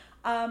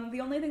did. The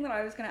only thing that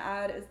I was going to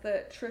add is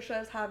that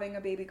Trisha is having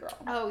a baby girl.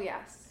 Oh,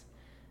 yes.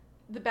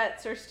 The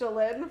bets are still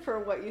in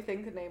for what you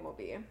think the name will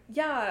be.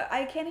 Yeah,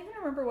 I can't even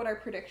remember what our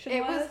prediction was.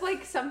 It was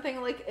like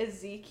something like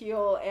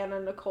Ezekiel, Anna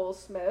Nicole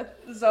Smith,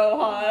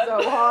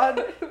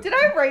 Zohan. Did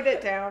I write it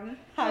down?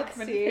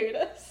 Hackman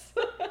Patus.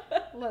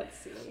 Let's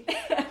see.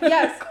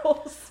 Yes.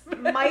 Nicole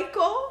Smith.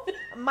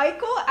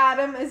 Michael,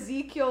 Adam,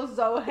 Ezekiel,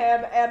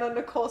 Zohan, Anna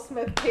Nicole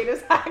Smith,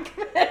 Patus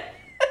Hackman.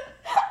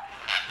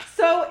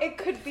 So it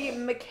could be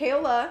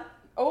Michaela.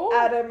 Oh.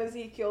 Adam,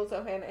 Ezekiel,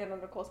 Zohan, Anna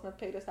Nicole Smith,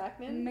 Patus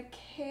Hackman.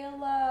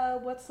 Michaela,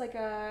 what's like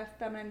a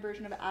feminine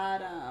version of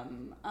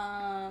Adam?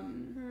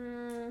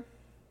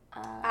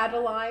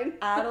 Adeline.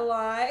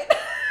 Adeline.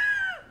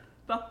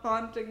 The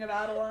Haunting of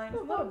Adeline.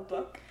 Is that a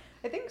book?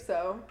 I think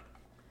so.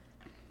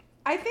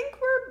 I think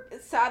we're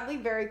sadly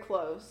very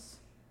close.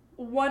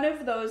 One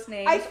of those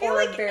names. I feel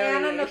like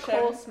variation. Anna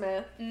Nicole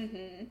Smith.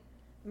 Mm-hmm.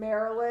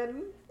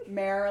 Marilyn.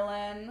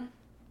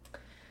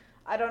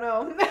 I don't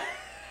know.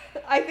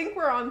 I think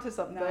we're on to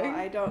something. No,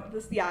 I don't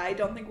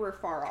think we're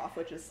far off,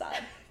 which is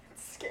sad.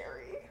 It's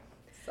scary.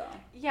 So.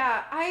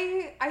 Yeah,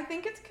 I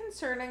think it's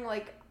concerning,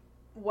 like,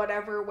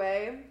 whatever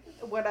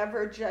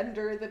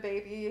gender the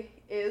baby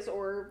is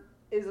or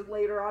is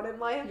later on in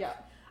life. Yeah.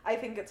 I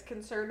think it's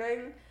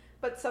concerning.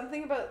 But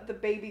something about the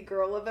baby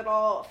girl of it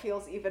all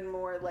feels even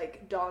more,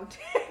 like,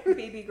 daunting.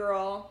 Baby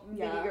girl.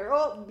 Yeah.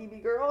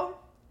 Baby girl.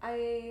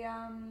 I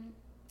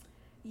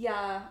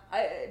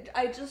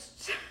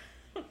just...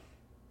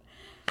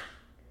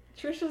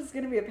 Trisha's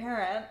gonna be a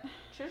parent.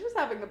 Trisha's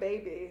having a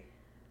baby.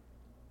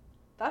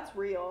 That's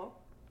real.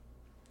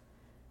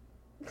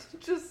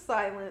 Just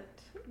silent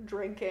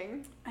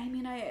drinking. I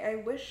mean,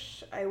 I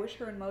wish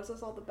her and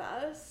Moses all the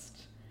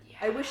best. Yeah.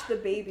 I wish the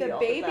baby all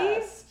the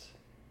best.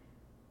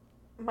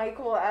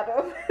 Michael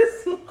Adams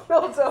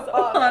also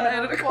on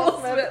Anna Nicole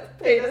Smith,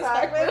 Patus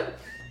Hackman.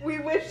 We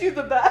wish you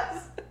the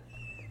best.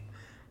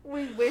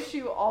 We wish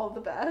you all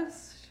the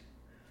best.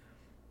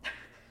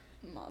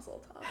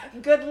 Mazel tov.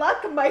 Good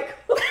luck,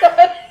 Michael.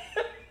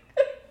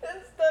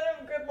 Instead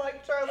of good luck,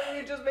 Charlie,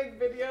 we just make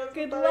videos.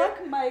 Good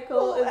luck,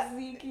 Michael,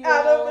 Ezekiel,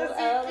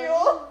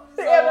 Ezekiel,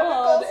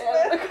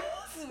 Anna Nicole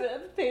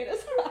Smith,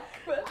 Patus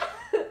Hackman.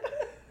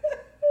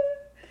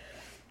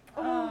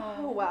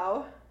 Oh,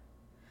 wow.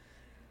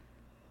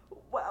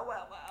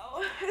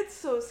 Wow. It's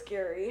so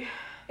scary.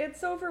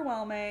 It's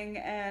overwhelming,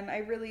 and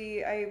I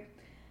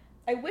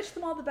wish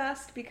them all the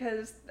best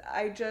because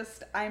I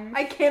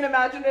can't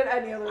imagine it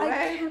any other way. I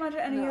can't imagine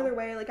any other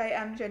way. Like, I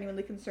am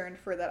genuinely concerned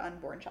for that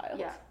unborn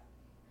child.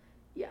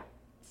 Yeah.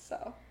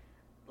 So.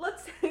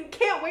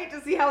 Can't wait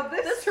to see how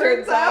this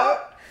turns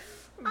out.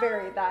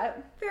 Very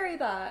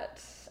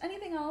that.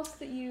 Anything else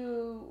that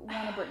you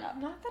want to bring up?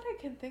 Not that I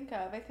can think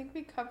of. I think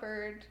we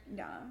covered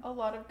a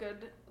lot of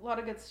good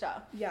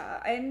stuff.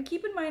 Yeah, and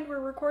keep in mind we're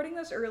recording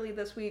this early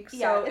this week, so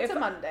yeah, it's a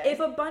Monday.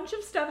 If a bunch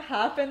of stuff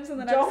happens in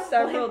the next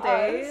several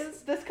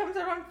days, this comes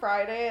out on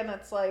Friday, and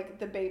it's like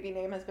the baby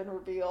name has been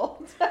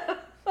revealed.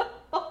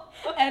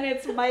 And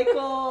it's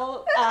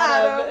Michael,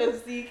 Adam,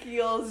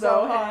 Ezekiel,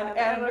 Zohan,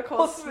 Anna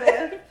Nicole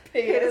Smith,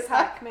 Patus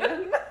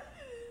Hackman.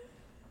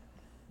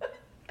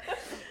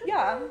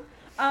 Yeah.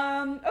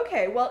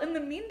 Okay, well, in the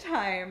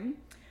meantime,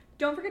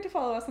 don't forget to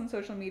follow us on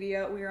social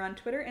media. We are on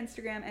Twitter,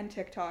 Instagram, and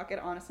TikTok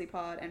at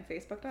HonestlyPod and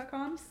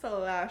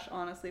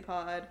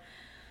Facebook.com/HonestlyPod.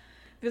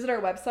 Visit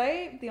our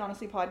website,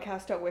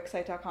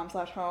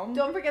 thehonestlypodcast.wixsite.com/home.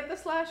 Don't forget the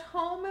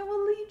 /home. It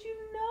will lead you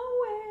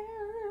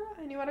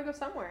nowhere. And you want to go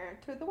somewhere.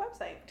 To the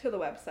website. To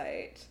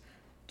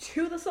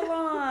the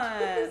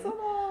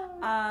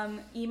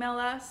salon. Email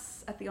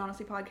us at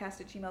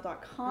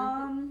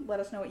thehonestlypodcast@gmail.com. Let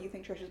us know what you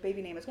think Trisha's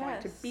baby name is going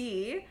to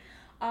be.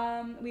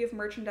 We have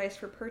merchandise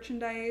for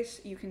Perchandise.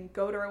 You can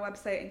go to our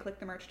website and click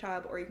the merch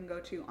tab, or you can go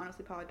to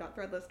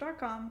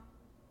honestlypod.threadless.com.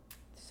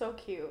 So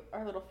cute.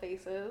 Our little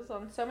faces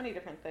on so many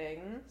different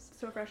things.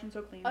 So fresh and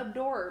so clean.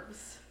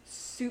 Adorbs.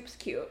 Soup's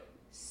cute.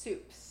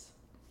 Soups.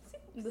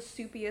 The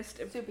soupiest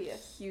of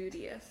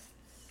cutiest.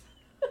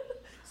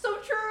 So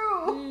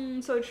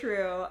true. So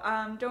true.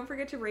 Don't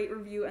forget to rate,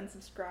 review, and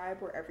subscribe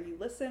wherever you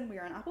listen. We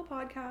are on Apple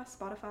Podcasts,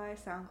 Spotify,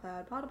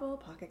 SoundCloud, Audible,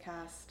 Pocket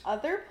Cast.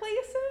 Other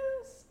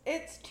places,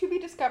 it's to be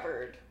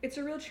discovered. It's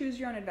a real choose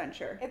your own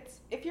adventure.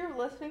 If you're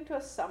listening to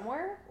us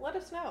somewhere, let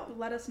us know.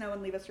 Let us know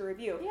and leave us a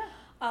review. Yeah.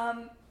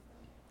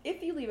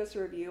 If you leave us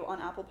a review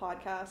on Apple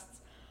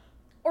Podcasts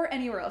or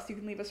anywhere else you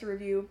can leave us a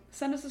review,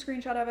 send us a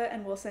screenshot of it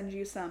and we'll send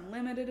you some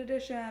limited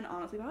edition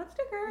Honestly Pod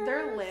stickers.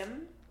 They're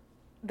limb.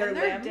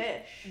 Their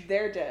dish.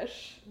 Their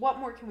dish. What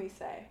more can we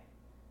say?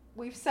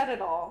 We've said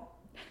it all.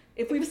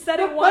 If we've said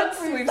it once,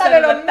 we've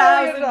said it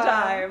 1,000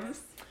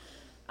 times.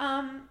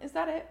 Is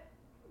that it?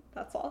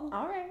 That's all.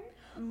 All right.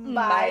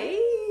 Bye.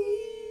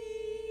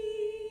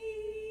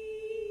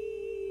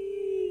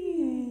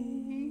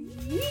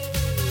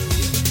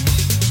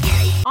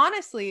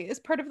 Honestly is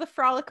part of the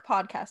Frolic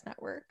Podcast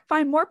Network.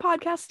 Find more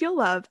podcasts you'll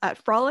love at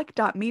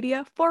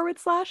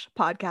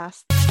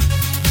frolic.media/podcast.